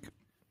good week.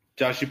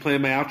 Josh, you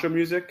playing my outro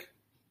music?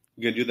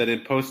 You gonna do that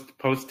in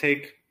post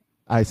take?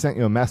 I sent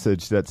you a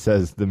message that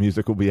says the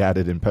music will be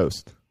added in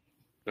post.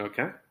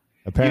 Okay.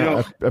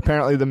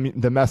 Apparently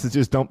the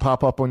messages don't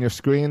pop up on your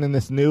screen in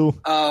this new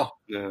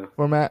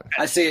format.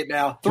 I see it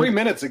now. 3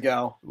 minutes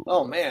ago.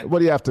 Oh, man. What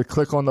do you have to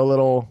click on the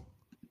little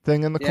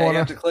thing in the corner? You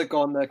have to click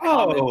on the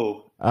comment.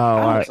 All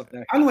right.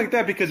 I don't like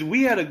that because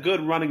we had a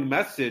good running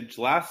message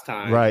last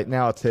time. Right,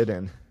 now it's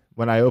hidden.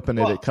 When I open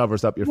it, it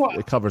covers up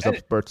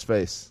up Bert's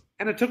face.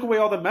 And it took away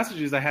all the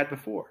messages I had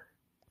before.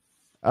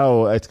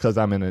 Oh, it's because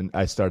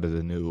I started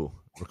a new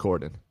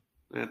recording.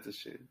 That's a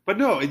shame. But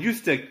no, it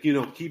used to,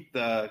 keep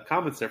the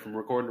comments there from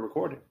recording to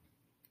recording.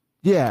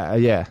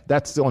 Yeah.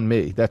 That's on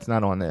me. That's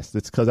not on this.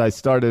 It's because I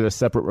started a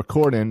separate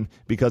recording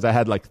because I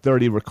had like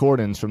 30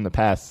 recordings from the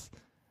past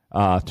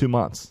 2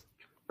 months.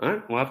 All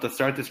right. We'll have to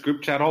start this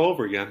group chat all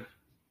over again.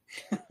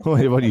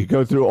 What do you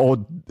go through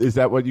old? Is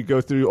that what you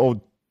go through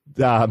old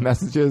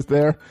messages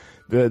there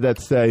that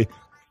say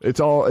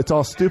it's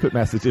all stupid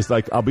messages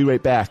like I'll be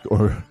right back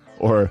or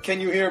can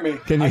you hear me?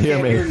 Can you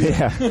hear me?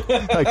 Yeah.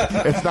 Like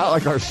it's not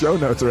like our show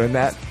notes are in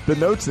that. The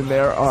notes in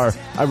there are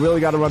I really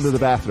got to run to the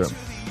bathroom.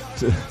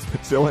 To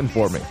fill in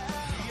for me.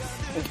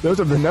 Those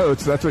are the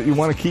notes. That's what you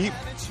want to keep?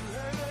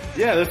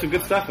 Yeah, there's some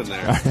good stuff in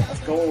there. That's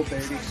gold,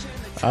 baby.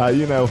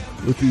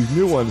 With these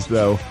new ones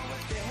though,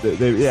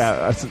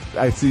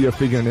 I see you're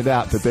figuring it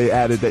out that they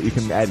added that you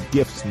can add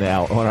GIFs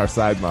now on our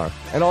sidebar.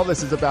 And all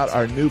this is about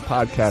our new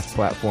podcast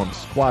platform,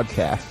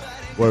 Squadcast,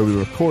 where we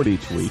record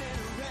each week.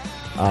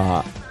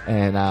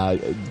 And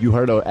you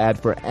heard an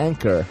ad for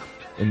Anchor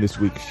in this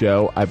week's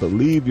show. I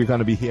believe you're going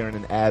to be hearing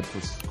an ad for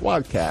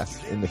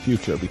Squadcast in the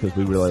future because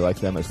we really like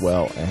them as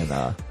well,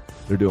 and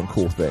they're doing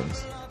cool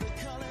things.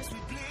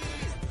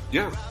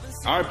 Yeah.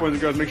 All right, boys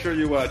and girls, make sure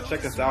you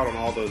check us out on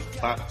all those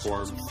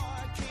platforms.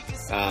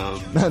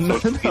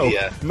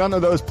 None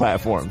of those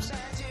platforms.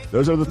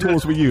 Those are the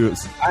tools we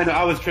use. I know.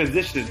 I was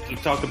transitioning to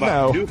talk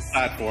about new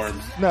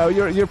platforms. No,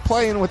 you're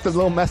playing with the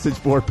little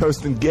message board,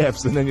 posting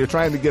GIFs, and then you're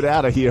trying to get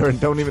out of here and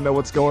don't even know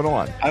what's going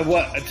on.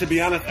 To be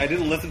honest, I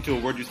didn't listen to a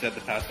word you said the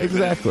past 2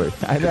 Exactly.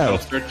 minutes. I know.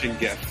 Searching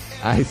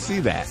GIFs. I see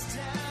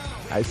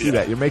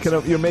that.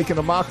 You're making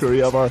a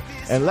mockery of our.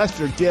 Unless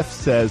your GIF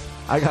says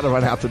I got to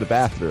run out to the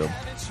bathroom,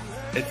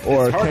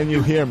 or hard can to you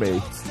do. hear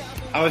me?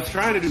 I was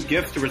trying to do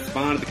GIFs to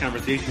respond to the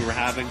conversation we were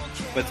having,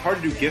 but it's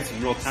hard to do GIFs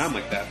in real time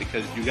like that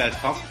because you guys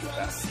talk too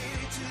fast.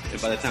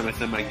 And by the time I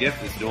send my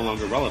GIF, it's no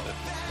longer relevant.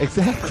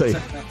 Exactly.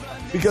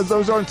 Because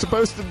those aren't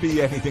supposed to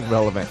be anything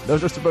relevant.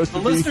 Those are supposed to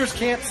The be... listeners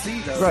can't see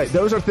those. Right,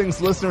 those are things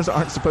listeners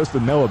aren't supposed to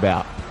know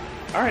about.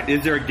 All right,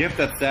 is there a GIF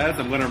that says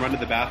I'm going to run to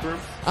the bathroom?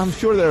 I'm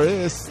sure there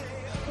is.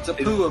 It's a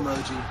poo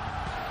emoji.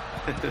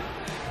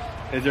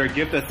 Is there a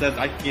GIF that says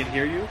I can't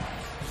hear you?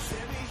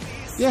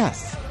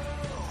 Yes.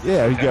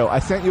 Yeah, there you go. I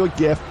sent you a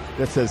GIF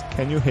that says,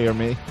 can you hear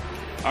me?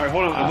 All right,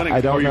 hold on. I'm gonna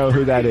I don't ignore know you who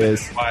for that a minute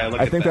is. while I look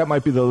I at think that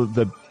might be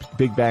the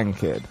Big Bang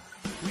Kid.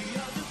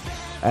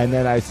 And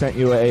then I sent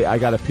you a I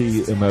gotta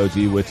pee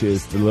emoji, which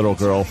is the little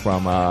girl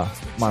from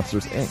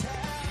Monsters, Inc.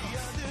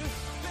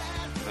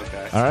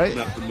 Okay. All right. I'm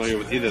not familiar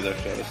with either of those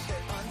shows.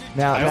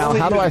 Now, only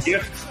how do use I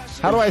GIFs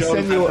how do for I shows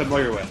send you I'm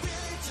familiar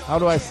with? how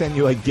do I send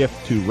you a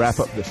GIF to wrap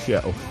up the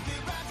show?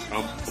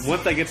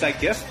 Once I get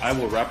that GIF, I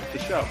will wrap up the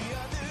show.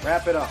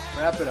 Wrap it up.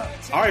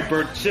 All right,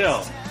 Bert,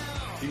 chill.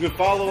 You can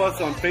follow us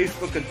on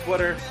Facebook and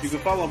Twitter. You can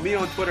follow me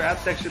on Twitter at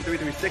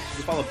Section336. You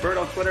can follow Bert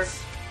on Twitter.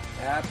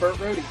 At Bert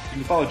Rohde. You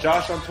can follow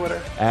Josh on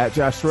Twitter. At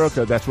Josh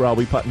Soroka, that's where I'll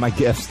be putting my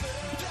GIFs.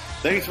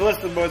 Thanks for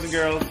listening, boys and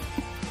girls.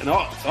 And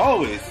as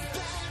always,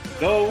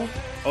 go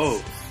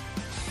O's.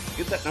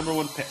 Get that number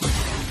one pick.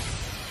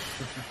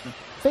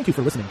 Thank you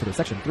for listening to the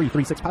Section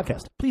 336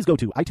 podcast. Please go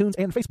to iTunes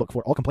and Facebook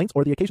for all complaints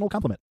or the occasional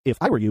compliment. If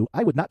I were you,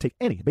 I would not take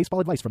any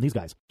baseball advice from these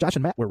guys. Josh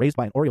and Matt were raised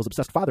by an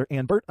Orioles-obsessed father,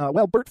 and Bert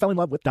fell in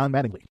love with Don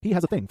Mattingly. He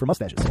has a thing for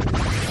mustaches.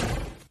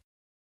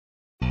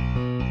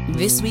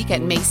 This week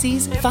at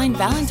Macy's, find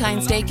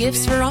Valentine's Day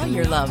gifts for all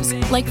your loves,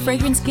 like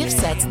fragrance gift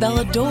sets they'll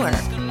adore.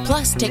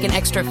 Plus, take an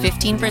extra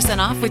 15%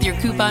 off with your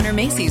coupon or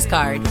Macy's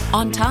card,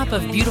 on top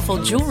of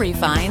beautiful jewelry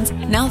finds,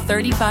 now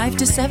 35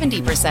 to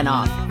 70%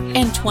 off,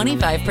 and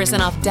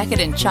 25% off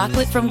decadent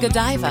chocolate from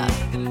Godiva.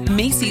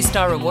 Macy's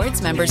Star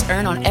Rewards members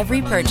earn on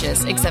every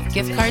purchase except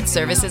gift card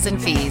services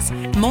and fees.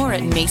 More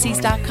at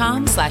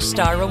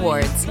Macys.com/Star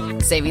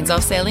Rewards. Savings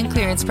off sale and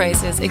clearance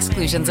prices.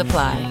 Exclusions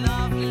apply.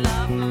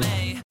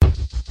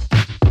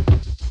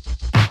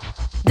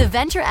 The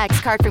Venture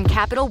X card from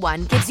Capital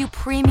One gives you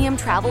premium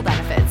travel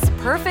benefits,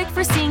 perfect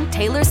for seeing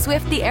Taylor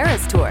Swift The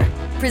Eras Tour.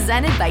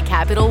 Presented by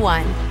Capital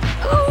One.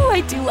 Ooh,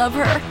 I do love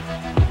her.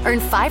 Earn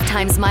 5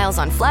 times miles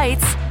on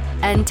flights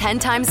and 10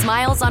 times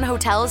miles on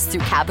hotels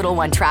through Capital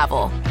One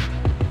Travel.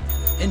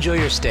 Enjoy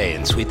your stay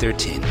in Suite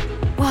 13.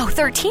 Whoa,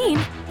 13?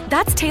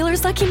 That's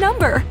Taylor's lucky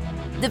number.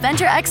 The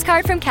Venture X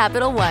card from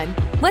Capital One.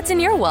 What's in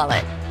your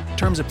wallet?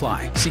 Terms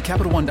apply. See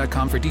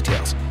CapitalOne.com for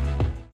details.